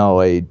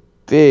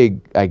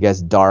big, I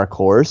guess, dark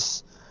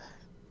horse.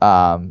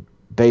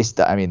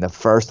 The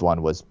first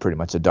one was pretty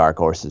much a dark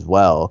horse as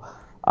well.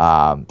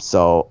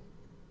 So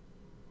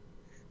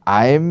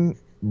I'm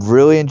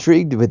really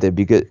intrigued with it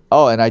because,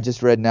 and I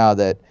just read now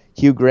that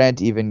Hugh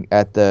Grant, even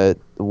at the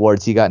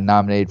awards, he got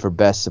nominated for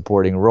Best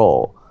Supporting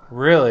Role.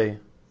 Really?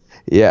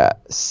 Yeah.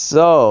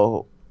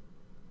 So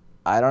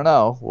I don't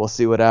know. We'll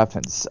see what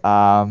happens.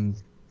 And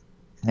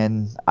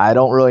I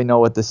don't really know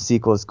what the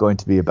sequel is going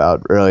to be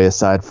about, really,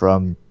 aside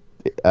from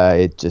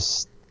it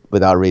just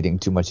without reading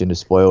too much into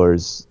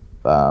spoilers.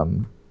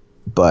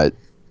 But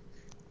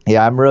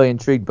yeah, I'm really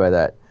intrigued by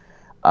that.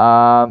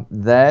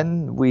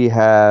 Then we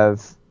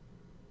have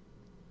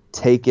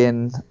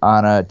Taken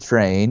on a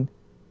Train,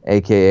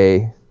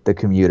 aka The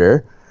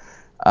Commuter,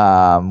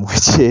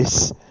 which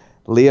is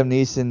Liam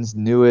Neeson's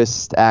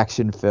newest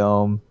action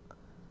film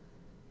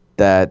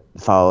that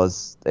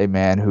follows a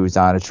man who's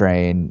on a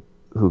train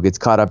who gets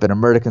caught up in a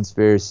murder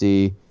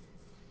conspiracy,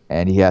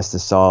 and he has to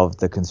solve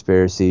the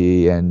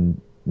conspiracy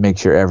and make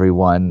sure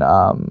everyone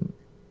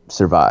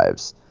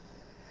survives.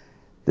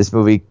 This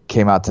movie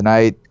came out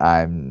tonight.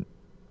 I'm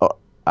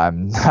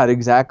not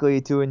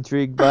exactly too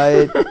intrigued by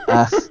it.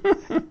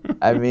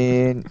 I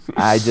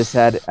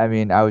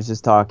was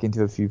just talking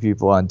to a few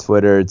people on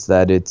Twitter.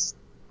 It's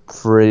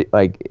pretty,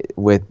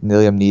 with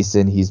Liam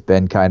Neeson, he's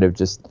been kind of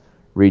just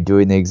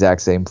redoing the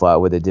exact same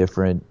plot with a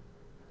different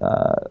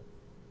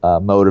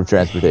mode of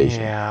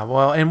transportation. Yeah,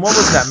 well, and what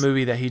was that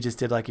movie that he just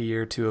did a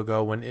year or two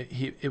ago when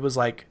it was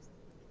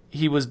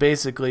he was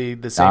basically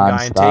the same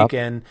guy in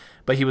Taken,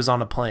 but he was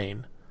on a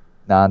plane.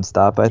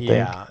 Nonstop, I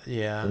think.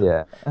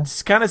 Yeah.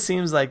 It kind of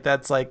seems like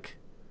that's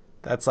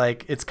That's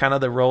like, it's kind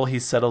of the role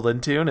he's settled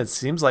into, and it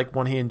seems like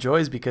one he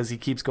enjoys because he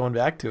keeps going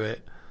back to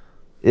it.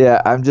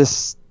 Yeah,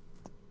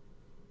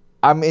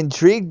 I'm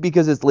intrigued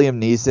because it's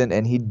Liam Neeson,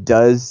 and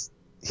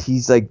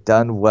he's like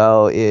done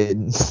well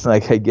in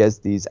like, I guess,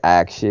 these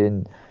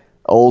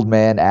old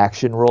man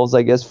action roles,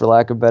 I guess, for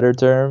lack of better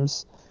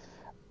terms.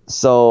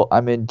 So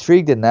I'm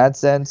intrigued in that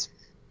sense,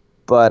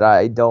 but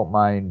I don't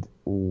mind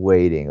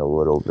waiting a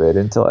little bit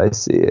until I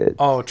see it.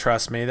 Oh,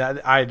 trust me,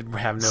 that I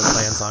have no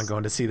plans on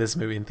going to see this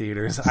movie in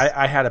theaters.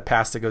 I had a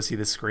pass to go see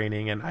the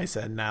screening, and I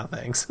said, no,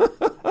 thanks.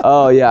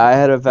 Oh, yeah, I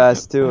had a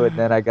pass too, and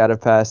then I got a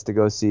pass to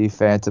go see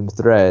Phantom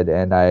Thread,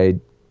 and I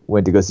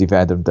went to go see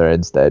Phantom Thread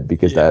instead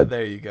because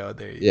there you go.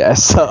 Yeah,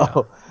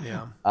 so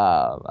yeah.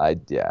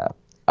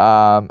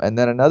 And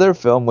then another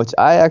film which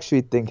I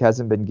actually think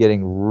hasn't been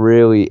getting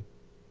really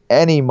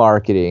any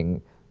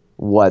marketing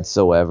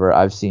whatsoever.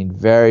 I've seen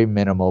very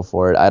minimal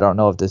for it. I don't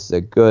know if this is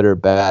a good or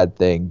bad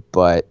thing,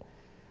 but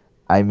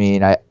I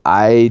mean,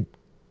 I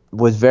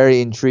was very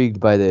intrigued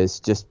by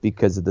this just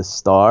because of the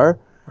star.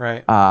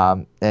 Right.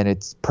 And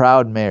it's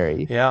Proud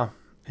Mary. Yeah.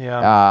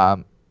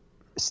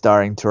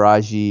 Starring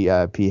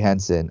Taraji P.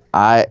 Henson.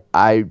 I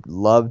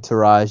love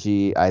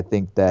Taraji. I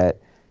think that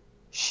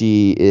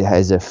she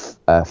has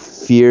a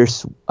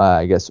fierce,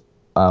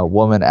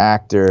 woman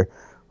actor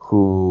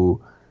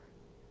who,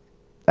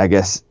 I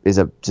guess, is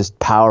just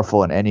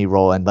powerful in any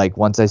role. And like,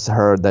 once I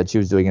heard that she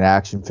was doing an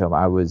action film,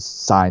 I was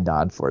signed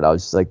on for it. I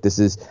was just like, this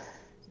is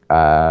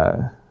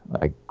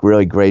like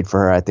really great for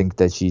her. I think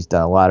that she's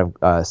done a lot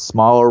of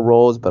smaller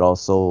roles, but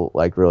also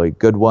like really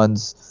good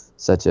ones,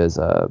 such as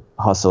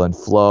Hustle and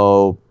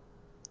Flow,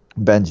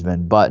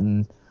 Benjamin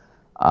Button,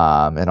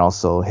 and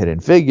also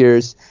Hidden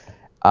Figures.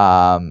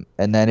 And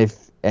then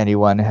if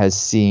anyone has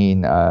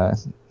seen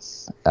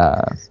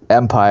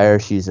Empire,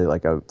 she's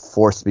like a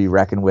force to be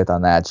reckoned with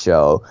on that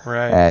show.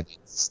 Right. And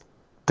it's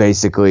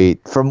basically,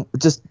 from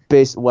just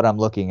based what I'm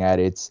looking at,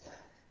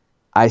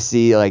 I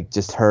see like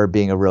just her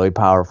being a really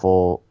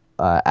powerful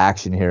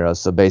action hero.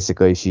 So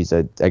basically she's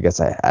an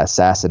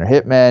assassin or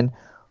hitman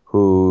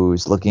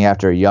who's looking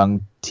after a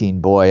young teen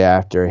boy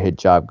after a hit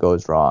job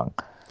goes wrong.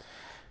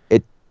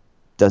 It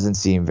doesn't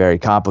seem very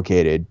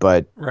complicated,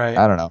 but right.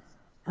 I don't know.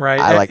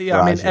 Right. I like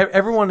I mean,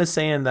 everyone is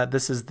saying that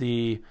this is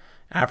the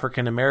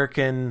African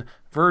American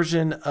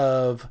version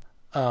of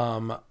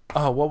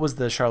what was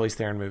the Charlize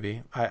Theron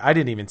movie? I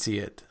didn't even see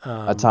it.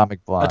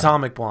 Atomic Blonde.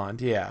 Atomic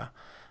Blonde, yeah.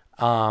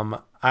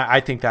 I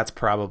think that's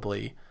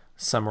probably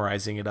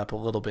summarizing it up a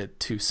little bit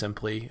too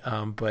simply.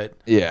 But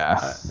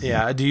yeah.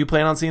 Yeah. Do you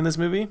plan on seeing this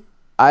movie?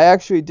 I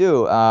actually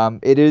do.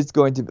 It is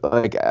going to be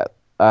like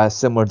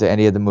similar to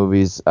any of the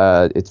movies.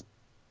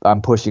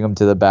 I'm pushing them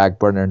to the back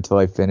burner until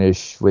I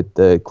finish with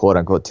the quote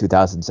unquote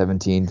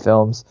 2017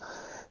 films.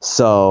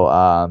 So,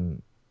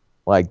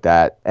 like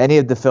that, any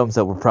of the films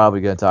that we're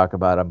probably going to talk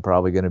about, I'm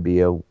probably going to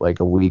be a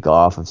week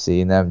off of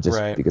seeing them just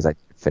right. because I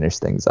finish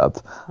things up.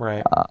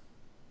 Right.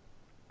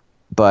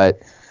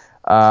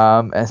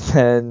 And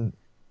then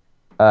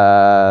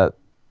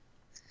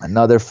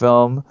another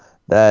film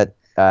that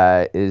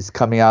is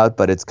coming out,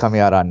 but it's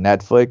coming out on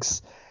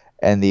Netflix.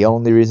 And the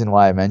only reason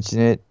why I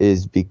mention it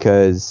is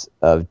because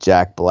of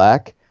Jack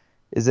Black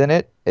is in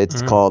it.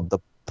 It's called The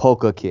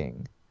Polka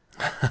King.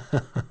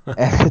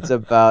 And it's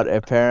about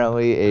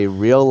apparently a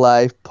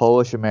real-life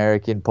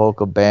Polish-American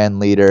polka band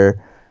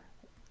leader,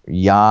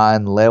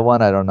 Jan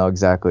Lewin. I don't know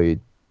exactly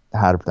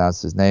how to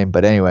pronounce his name.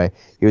 But anyway,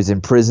 he was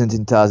imprisoned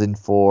in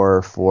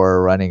 2004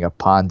 for running a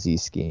Ponzi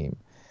scheme.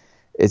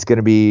 It's going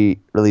to be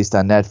released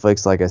on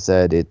Netflix. Like I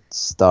said, it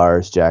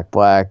stars Jack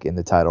Black in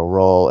the title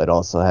role. It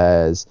also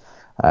has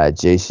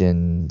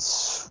Jason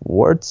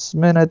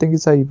Schwartzman, I think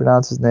is how you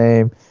pronounce his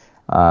name.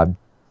 And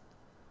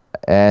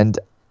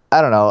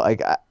I don't know,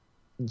 like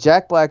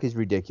Jack Black is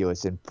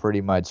ridiculous in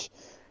pretty much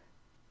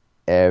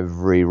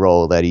every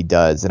role that he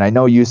does. And I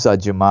know you saw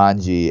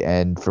Jumanji,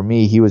 and for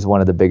me, he was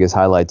one of the biggest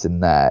highlights in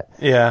that.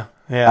 Yeah,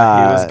 he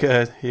was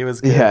good. He was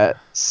good. Yeah,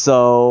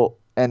 so,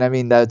 and I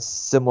mean, that's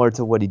similar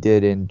to what he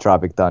did in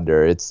Tropic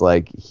Thunder. It's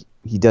like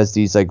he does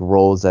these like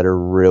roles that are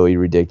really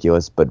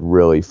ridiculous but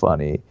really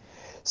funny.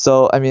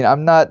 So, I mean,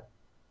 I'm not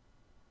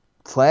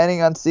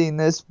planning on seeing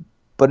this,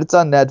 but it's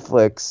on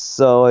Netflix.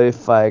 So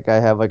if like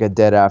I have like a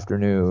dead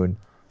afternoon,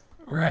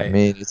 right? I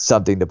mean, it's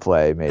something to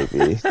play.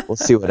 Maybe we'll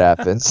see what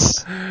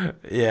happens.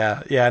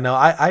 Yeah. No,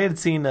 I had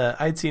seen a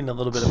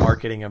little bit of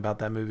marketing about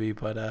that movie,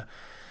 but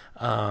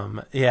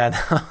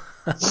yeah, no.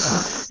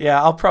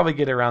 Yeah, I'll probably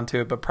get around to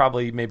it, but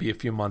probably maybe a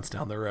few months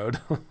down the road.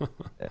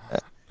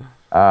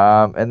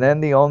 And then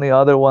the only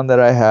other one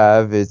that I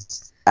have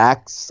is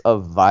Acts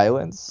of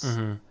Violence.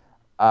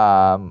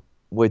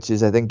 Which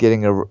is, I think,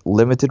 getting a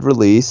limited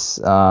release.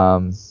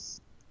 And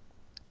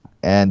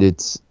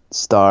it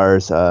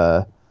stars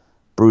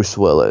Bruce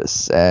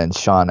Willis and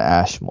Shawn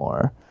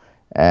Ashmore.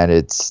 And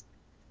it's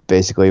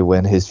basically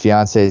when his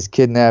fiancée is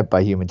kidnapped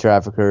by human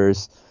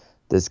traffickers,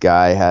 this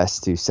guy has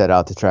to set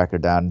out to track her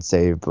down and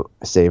save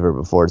her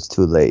before it's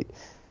too late.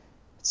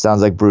 It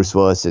sounds like Bruce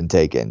Willis in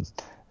Taken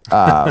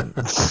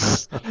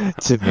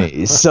to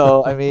me.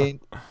 So, I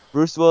mean,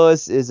 Bruce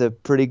Willis is a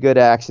pretty good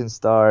action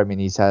star. I mean,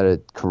 he's had a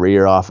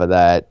career off of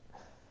that.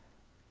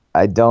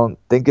 I don't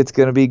think it's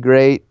going to be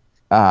great.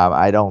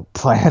 I don't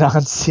plan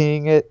on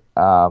seeing it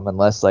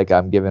unless like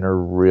I'm given a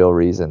real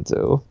reason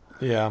to.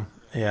 Yeah.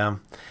 Yeah,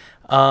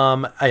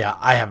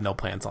 I have no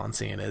plans on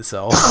seeing it,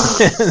 so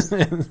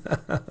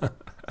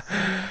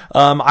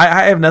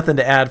I have nothing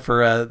to add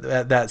for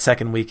that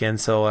second weekend.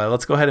 So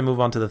let's go ahead and move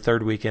on to the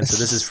third weekend. So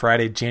this is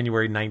Friday,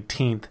 January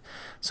 19th.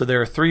 So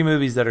there are 3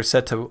 movies that are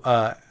set to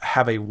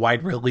have a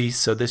wide release.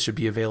 So this should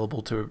be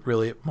available to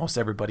really most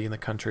everybody in the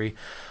country.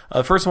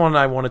 The first one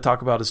I want to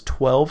talk about is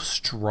 12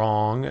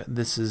 Strong.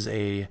 This is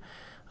a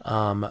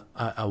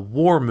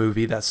war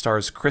movie that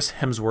stars Chris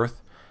Hemsworth,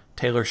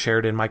 Taylor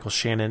Sheridan, Michael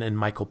Shannon, and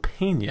Michael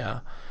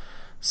Pena.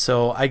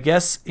 So I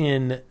guess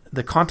in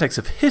the context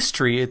of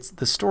history,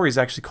 the story is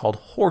actually called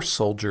Horse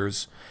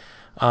Soldiers,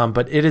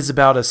 but it is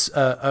about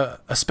a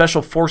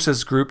special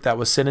forces group that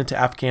was sent into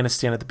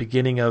Afghanistan at the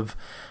beginning of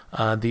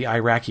the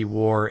Iraqi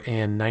war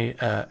and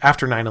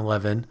after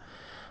 9/11,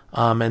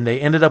 and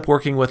they ended up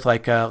working with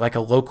like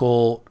a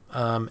local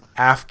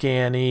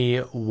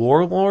Afghani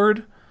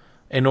warlord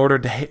in order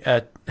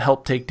to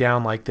help take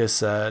down like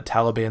this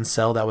Taliban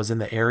cell that was in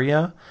the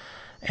area.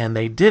 And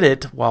they did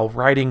it while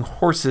riding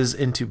horses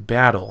into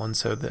battle. And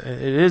so it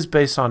is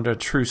based on a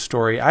true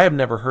story. I have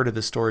never heard of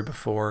this story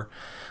before,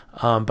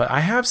 but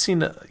I have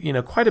seen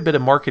quite a bit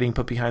of marketing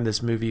put behind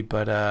this movie.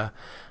 But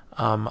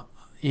I've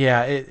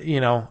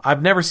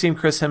never seen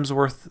Chris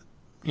Hemsworth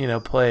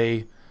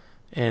play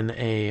in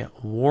a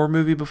war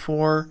movie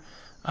before.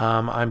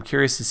 I'm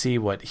curious to see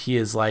what he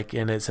is like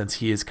in it, since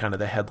he is kind of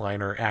the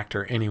headliner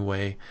actor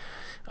anyway.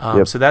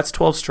 Yep. So that's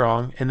 12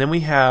 Strong, and then we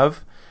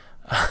have.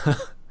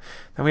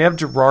 And we have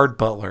Gerard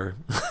Butler,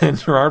 and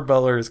Gerard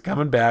Butler is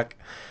coming back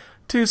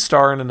to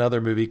star in another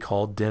movie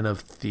called Den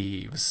of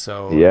Thieves.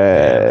 So,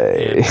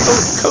 yay! And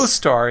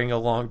co-starring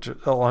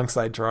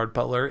alongside Gerard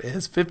Butler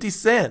is 50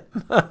 Cent.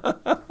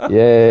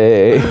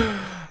 Yay!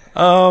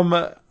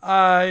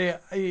 I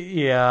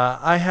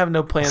have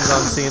no plans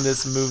on seeing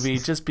this movie,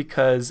 just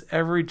because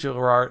every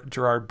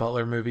Gerard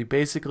Butler movie,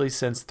 basically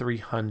since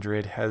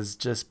 300, has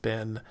just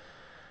been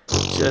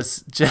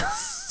just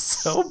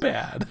so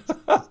bad.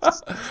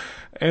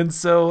 And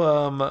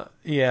so,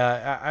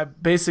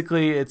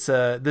 basically it's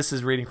this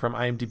is reading from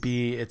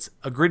IMDb. It's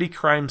a gritty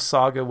crime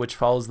saga which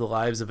follows the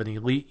lives of an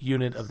elite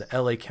unit of the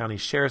LA County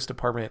Sheriff's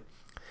Department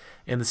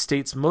and the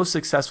state's most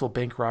successful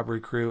bank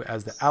robbery crew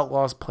as the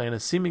outlaws plan a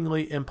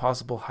seemingly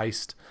impossible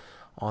heist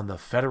on the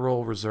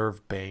Federal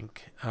Reserve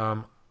Bank.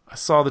 I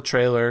saw the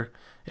trailer.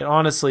 It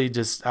honestly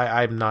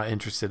I'm not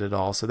interested at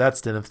all. So that's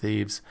Den of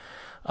Thieves.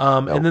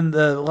 Nope. And then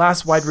the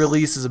last wide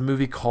release is a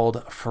movie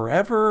called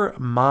Forever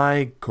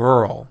My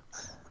Girl.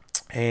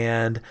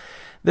 And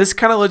this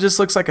kind of just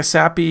looks like a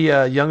sappy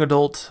young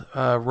adult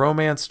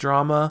romance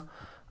drama.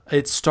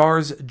 It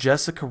stars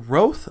Jessica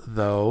Rothe,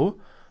 though,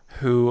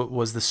 who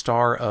was the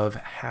star of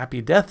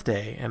Happy Death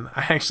Day, and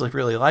I actually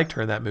really liked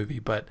her in that movie.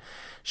 But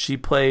she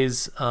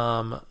plays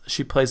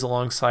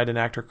alongside an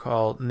actor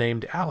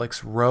named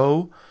Alex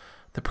Rowe.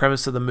 The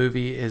premise of the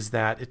movie is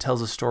that it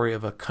tells a story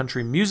of a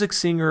country music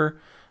singer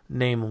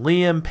named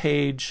Liam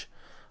Page,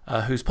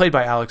 who's played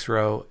by Alex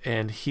Rowe,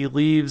 and he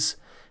leaves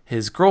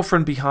his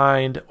girlfriend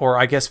behind, or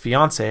I guess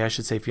fiance, I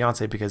should say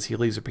fiance, because he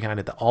leaves her behind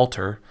at the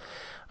altar,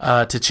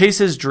 to chase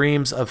his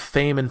dreams of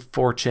fame and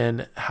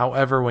fortune.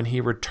 However, when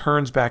he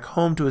returns back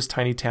home to his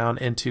tiny town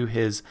and to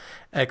his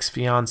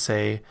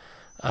ex-fiance,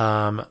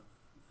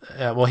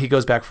 he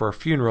goes back for a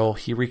funeral,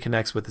 he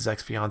reconnects with his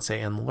ex-fiance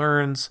and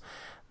learns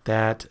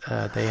that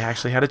they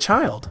actually had a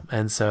child.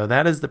 And so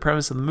that is the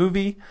premise of the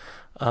movie.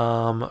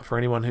 For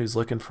anyone who's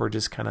looking for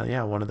just kind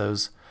of, one of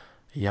those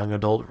young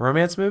adult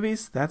romance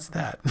movies, that's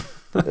that.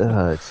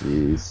 Oh,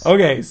 jeez.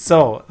 Okay,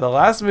 so the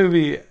last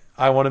movie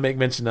I want to make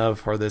mention of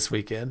for this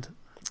weekend.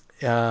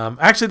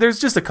 Actually, there's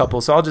just a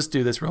couple, so I'll just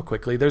do this real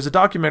quickly. There's a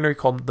documentary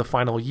called The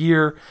Final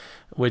Year,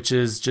 which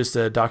is just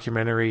a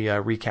documentary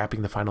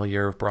recapping the final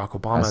year of Barack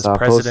Obama as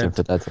president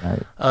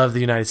of the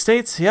United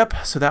States. Yep,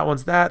 so that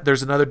one's that.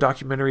 There's another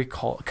documentary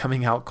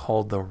coming out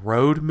called The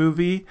Road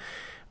Movie,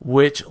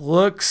 which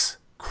looks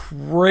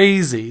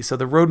crazy. So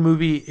The Road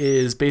Movie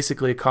is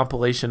basically a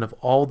compilation of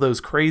all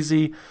those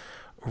crazy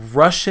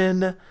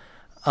Russian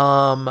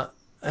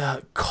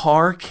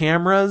car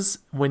cameras.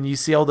 When you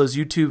see all those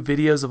YouTube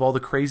videos of all the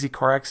crazy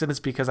car accidents,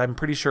 because I'm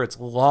pretty sure it's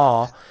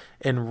law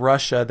in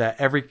Russia that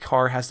every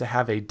car has to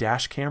have a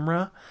dash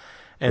camera.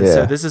 And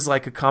so this is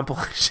like a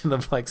compilation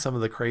of like some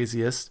of the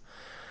craziest.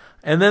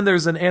 And then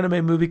there's an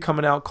anime movie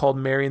coming out called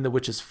Marrying the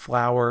Witch's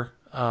Flower.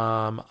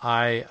 I'm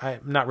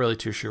not really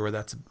too sure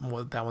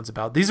what that one's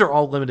about. These are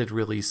all limited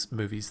release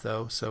movies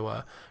though,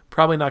 so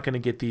probably not going to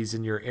get these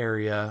in your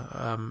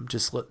area.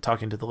 Just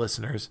talking to the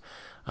listeners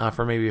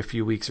for maybe a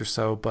few weeks or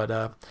so. But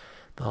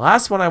the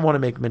last one I want to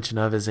make mention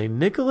of is a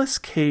Nicolas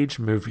Cage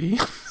movie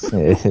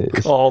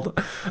called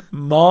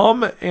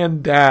Mom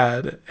and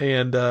Dad,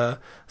 and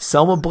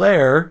Selma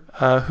Blair,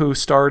 who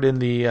starred in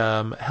the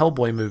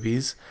Hellboy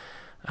movies.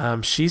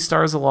 She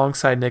stars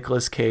alongside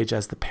Nicolas Cage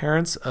as the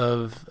parents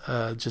of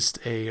just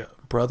a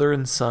brother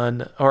and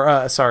son,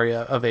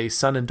 of a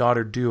son and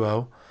daughter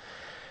duo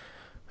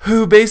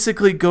who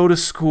basically go to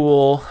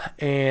school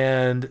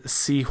and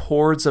see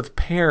hordes of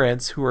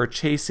parents who are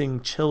chasing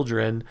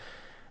children,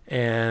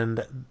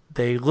 and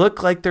they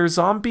look like they're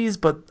zombies,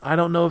 but I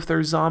don't know if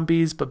they're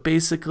zombies, but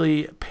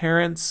basically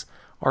parents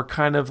are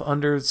kind of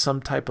under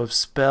some type of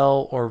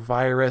spell or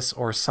virus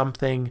or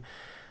something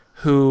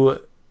who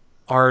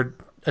are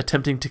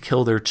attempting to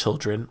kill their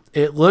children.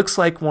 It looks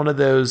like one of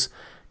those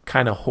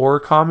kind of horror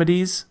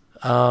comedies.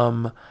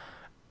 The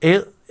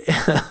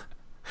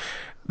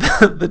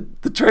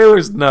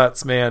trailer's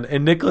nuts, man,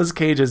 and Nicolas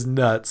Cage is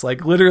nuts,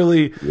 like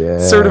literally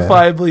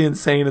certifiably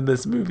insane in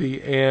this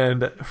movie.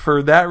 And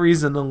for that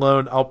reason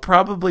alone, I'll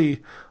probably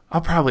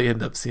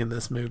end up seeing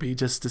this movie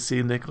just to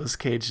see Nicolas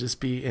Cage just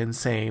be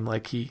insane,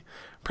 like he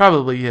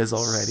probably is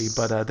already.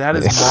 But that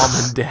is Mom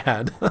and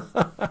Dad.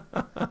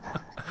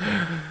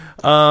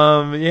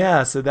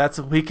 Yeah, so that's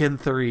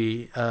weekend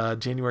 3,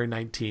 January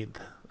 19th.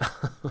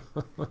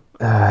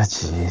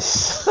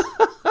 Jeez.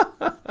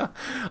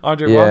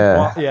 Andre,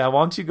 why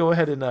don't you go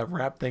ahead and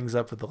wrap things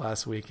up with the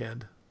last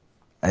weekend?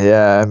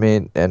 Yeah, I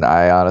mean, and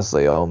I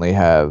honestly only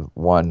have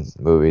one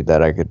movie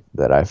that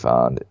I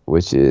found,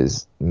 which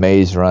is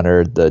Maze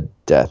Runner: The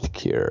Death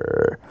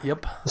Cure.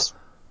 Yep.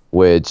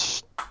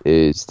 Which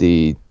is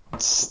the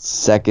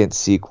second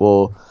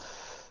sequel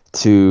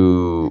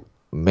to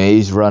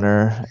Maze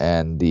Runner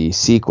and the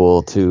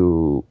sequel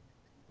to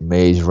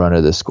Maze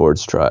Runner: The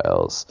Scourge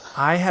Trials.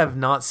 I have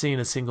not seen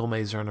a single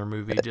Maze Runner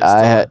movie.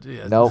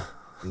 Nope.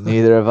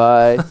 Neither have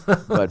I,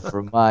 but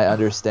from my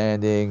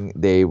understanding,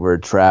 they were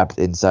trapped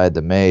inside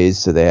the maze,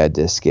 so they had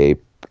to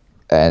escape.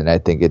 And I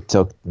think it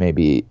took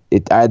they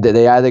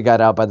either got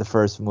out by the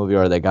first movie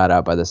or they got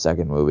out by the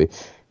second movie,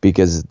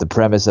 because the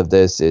premise of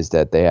this is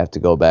that they have to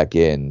go back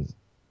in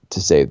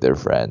to save their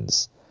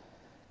friends.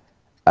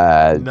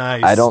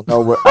 Nice. I don't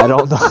know where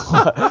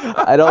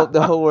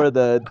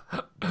the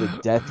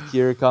death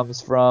cure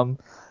comes from,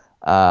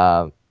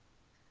 but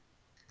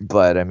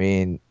I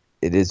mean,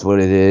 it is what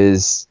it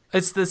is.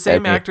 It's the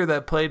same actor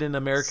that played in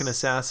American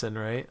Assassin,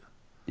 right?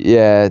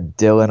 Yeah,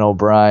 Dylan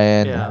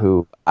O'Brien,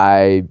 who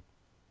I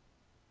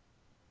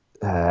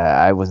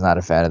was not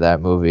a fan of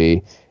that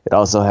movie. It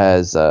also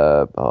has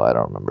I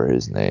don't remember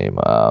his name.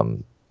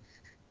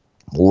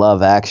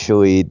 Love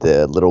Actually,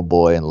 the little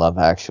boy in Love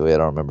Actually. I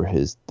don't remember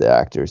the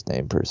actor's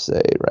name per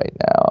se right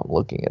now. I'm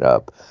looking it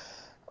up.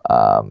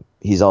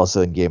 He's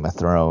also in Game of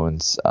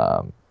Thrones.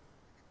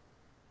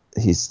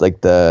 He's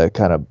like the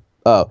kind of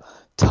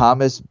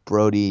Thomas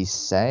Brody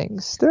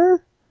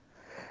Sangster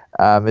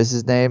is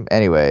his name.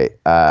 Anyway,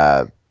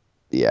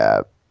 he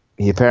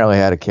apparently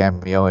had a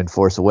cameo in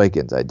Force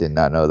Awakens. I did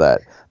not know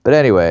that. But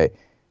anyway,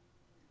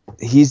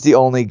 he's the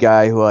only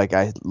guy who, like,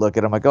 I look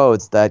at him like, oh,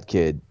 it's that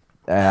kid.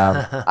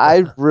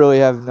 I really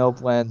have no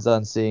plans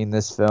on seeing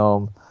this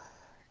film.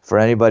 For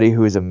anybody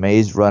who is a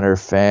Maze Runner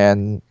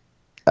fan,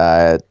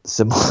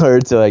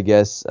 similar to, I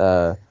guess,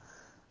 the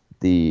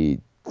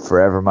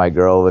Forever My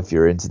Girl, if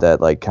you're into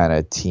that, like, kind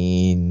of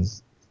teen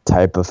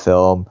type of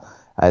film.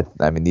 I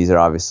mean, these are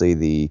obviously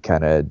the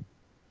kind of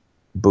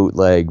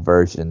bootleg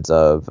versions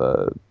of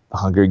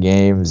Hunger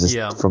Games.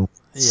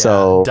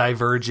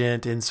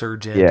 Divergent,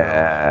 Insurgent.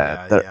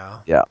 Yeah,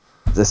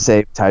 the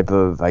same type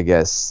of, I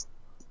guess.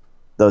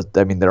 Those,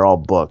 I mean, they're all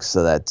books,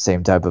 so that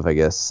same type of, I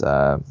guess.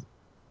 What's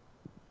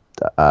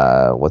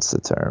the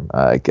term?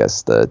 I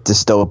guess the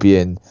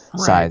dystopian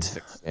science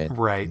fiction.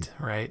 Right.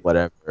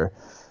 Whatever.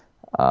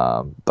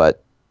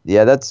 But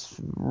yeah, that's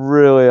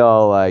really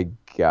all I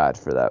got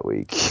for that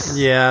week.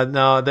 Yeah,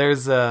 no,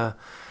 there's man,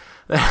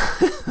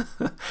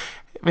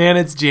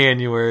 it's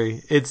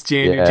January.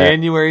 Yeah.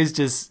 January's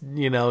just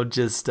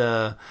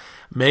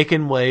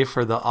making way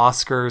for the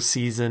Oscar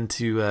season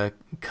to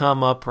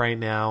come up right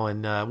now.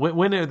 And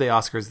when are the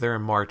Oscars? They're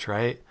in March,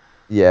 right?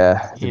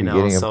 Yeah,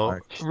 beginning of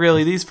March.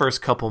 Really, these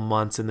first couple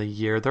months in the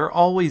year, they're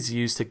always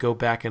used to go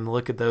back and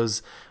look at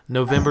those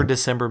November,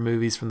 December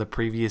movies from the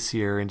previous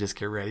year and just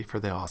get ready for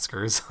the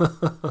Oscars.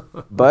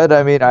 But,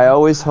 I mean, I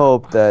always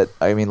hope that,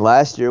 I mean,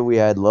 last year we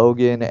had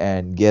Logan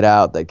and Get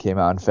Out that came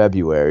out in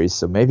February,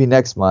 so maybe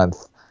next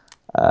month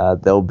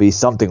there'll be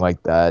something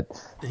like that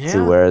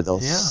to where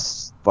they'll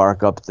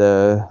spark up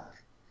the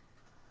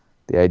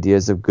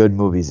ideas of good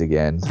movies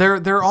again.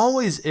 There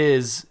always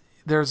is.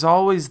 There's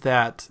always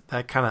that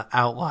kind of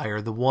outlier,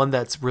 the one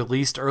that's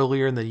released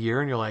earlier in the year,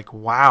 and you're like,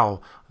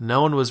 wow,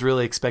 no one was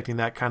really expecting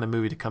that kind of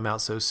movie to come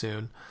out so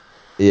soon.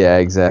 Yeah,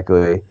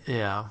 exactly.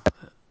 Yeah.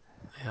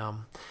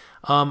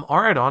 All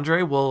right,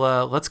 Andre,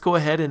 well, let's go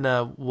ahead and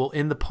we'll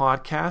end the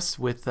podcast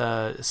with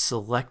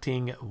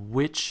selecting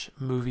which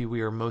movie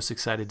we are most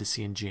excited to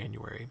see in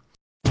January.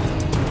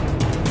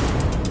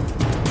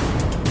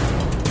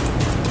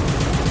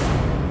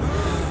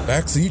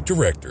 Backseat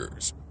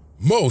Directors.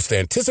 Most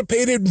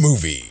anticipated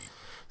movie.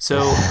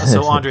 So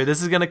Andre,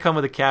 this is going to come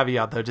with a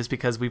caveat, though, just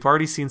because we've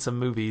already seen some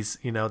movies,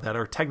 that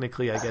are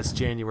technically, I guess,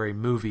 January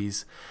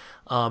movies.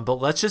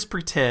 But let's just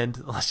pretend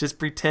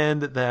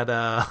that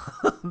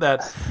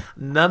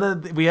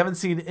that we haven't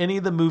seen any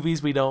of the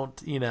movies. We don't,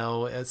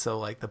 so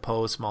like The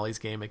Post, Molly's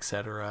Game,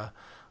 etc.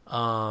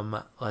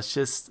 Let's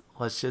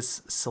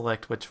just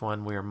select which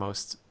one we are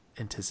most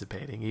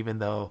anticipating, even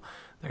though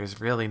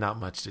there's really not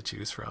much to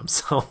choose from.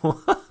 So,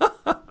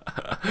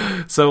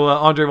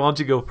 Andre, why don't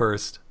you go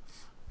first?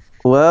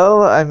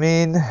 Well, I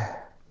mean,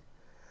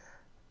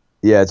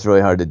 yeah, it's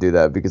really hard to do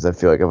that because I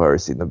feel like I've already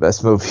seen the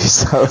best movies.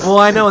 So. Well,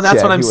 I know, and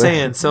that's what I'm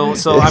saying. So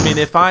I mean,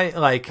 if I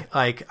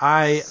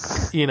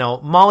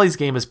Molly's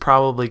Game is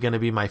probably going to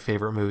be my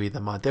favorite movie of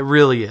the month. It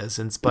really is.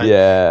 But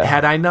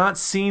had I not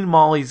seen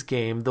Molly's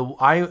Game,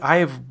 I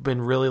have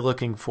been really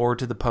looking forward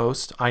to The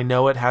Post. I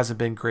know it hasn't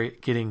been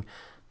getting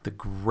the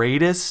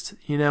greatest,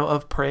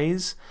 of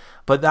praise,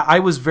 but I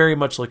was very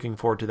much looking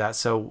forward to that.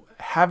 So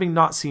having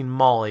not seen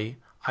Molly,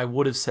 I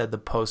would have said The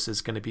Post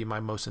is going to be my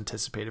most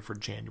anticipated for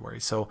January.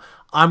 So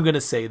I'm going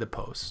to say The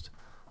Post.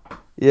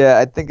 Yeah,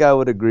 I think I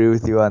would agree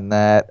with you on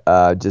that.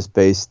 Just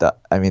based on,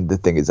 I mean, the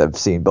thing is I've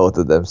seen both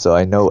of them, so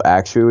I know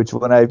actually which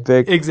one I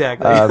picked.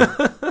 Exactly. But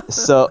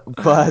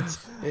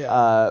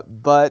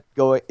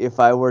if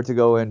I were to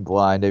go in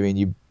blind, I mean,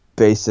 you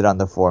base it on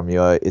the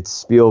formula. It's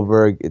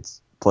Spielberg,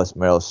 it's plus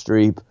Meryl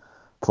Streep,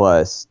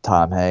 plus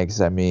Tom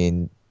Hanks. I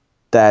mean,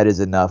 that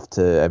is enough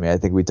to, I mean, I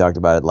think we talked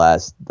about it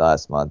last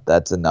month.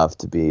 That's enough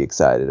to be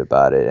excited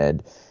about it.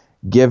 And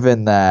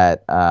given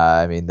that,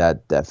 I mean,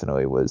 that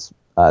definitely was,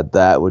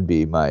 that would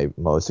be my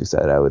most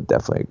excited. I would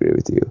definitely agree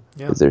with you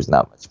because there's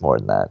not much more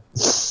than that.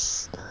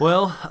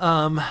 Well,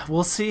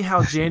 we'll see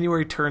how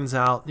January turns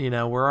out.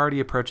 We're already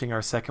approaching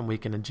our second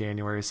weekend in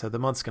January, so the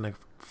month's going to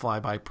fly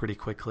by pretty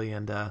quickly,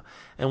 and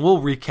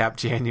we'll recap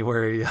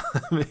January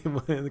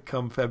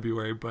come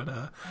February. But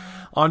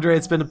Andre,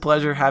 it's been a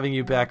pleasure having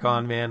you back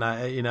on, man.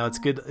 It's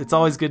good. It's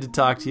always good to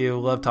talk to you.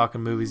 Love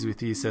talking movies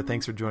with you. So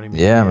thanks for joining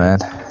me. Yeah, man.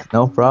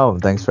 No problem.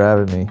 Thanks for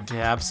having me.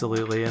 Yeah,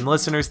 absolutely. And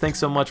listeners, thanks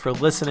so much for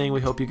listening. We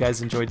hope you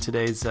guys enjoyed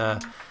today's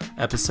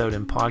episode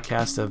and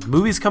podcast of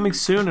movies coming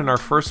soon in our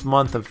first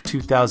month of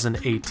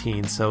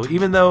 2018. So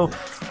even though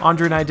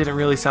Andre and I didn't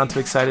really sound too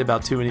excited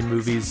about too many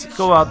movies,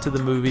 go out to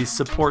the movies,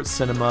 support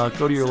cinema,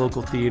 go to your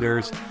local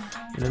theaters,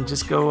 and then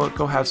just go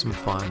have some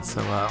fun.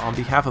 So on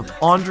behalf of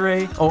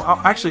Andre,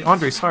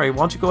 Andre, sorry, why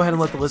don't you go ahead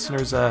and let the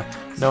listeners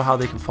know how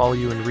they can follow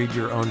you and read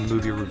your own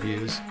movie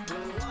reviews?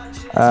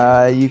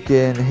 You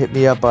can hit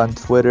me up on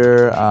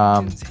Twitter,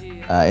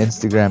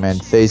 Instagram,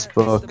 and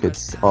Facebook.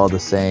 It's all the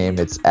same.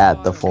 It's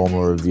at The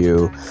Formal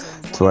Review.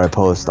 It's where I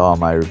post all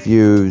my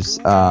reviews.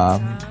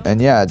 And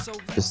yeah,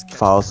 just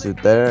follow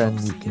suit there and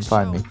you can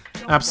find me.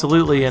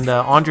 Absolutely. And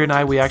Andre and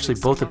I, we actually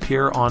both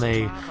appear on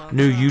a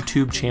new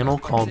YouTube channel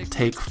called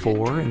Take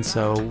 4. And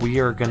so we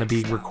are going to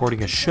be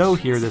recording a show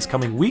here this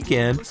coming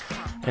weekend.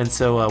 And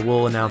so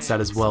we'll announce that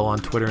as well on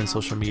Twitter and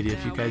social media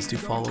if you guys do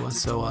follow us.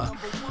 So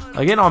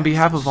again, on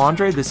behalf of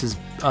Andre, this is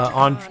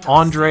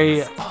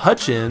Andre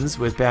Hutchins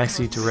with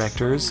Backseat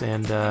Directors.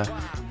 And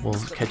we'll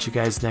catch you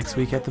guys next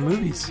week at the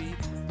movies.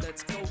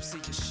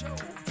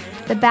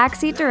 The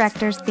Backseat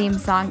Directors theme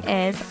song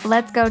is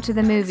Let's Go to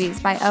the Movies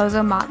by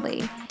Ozo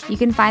Motley. You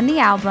can find the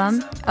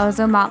album,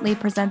 Ozo Motley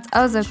Presents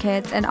Ozo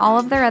Kids, and all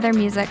of their other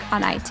music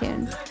on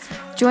iTunes.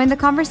 Join the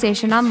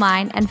conversation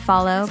online and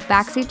follow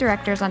Backseat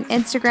Directors on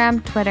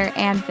Instagram, Twitter,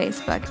 and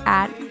Facebook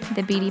at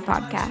The BD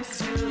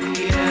Podcast.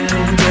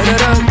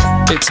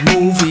 It's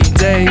movie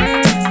day.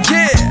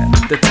 Yeah,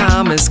 the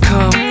time has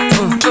come.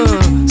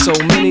 So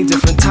many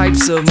different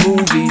types of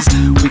movies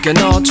we can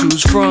all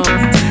choose from.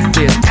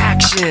 There's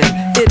action,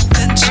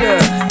 adventure,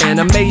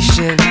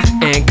 animation,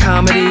 and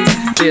comedy.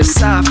 There's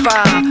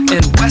sci-fi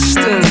and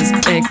westerns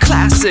and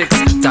classics,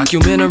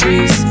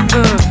 documentaries.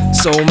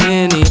 So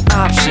many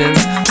options,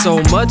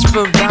 so much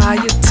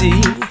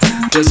variety.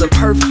 There's a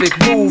perfect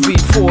movie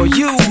for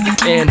you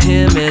and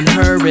him and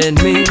her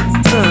and me.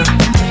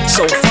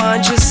 So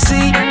find your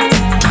seat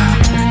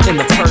in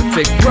the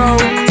perfect row.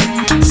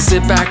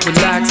 Sit back,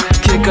 relax,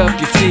 kick up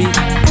your feet,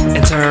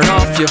 and turn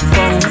off your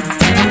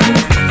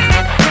phone.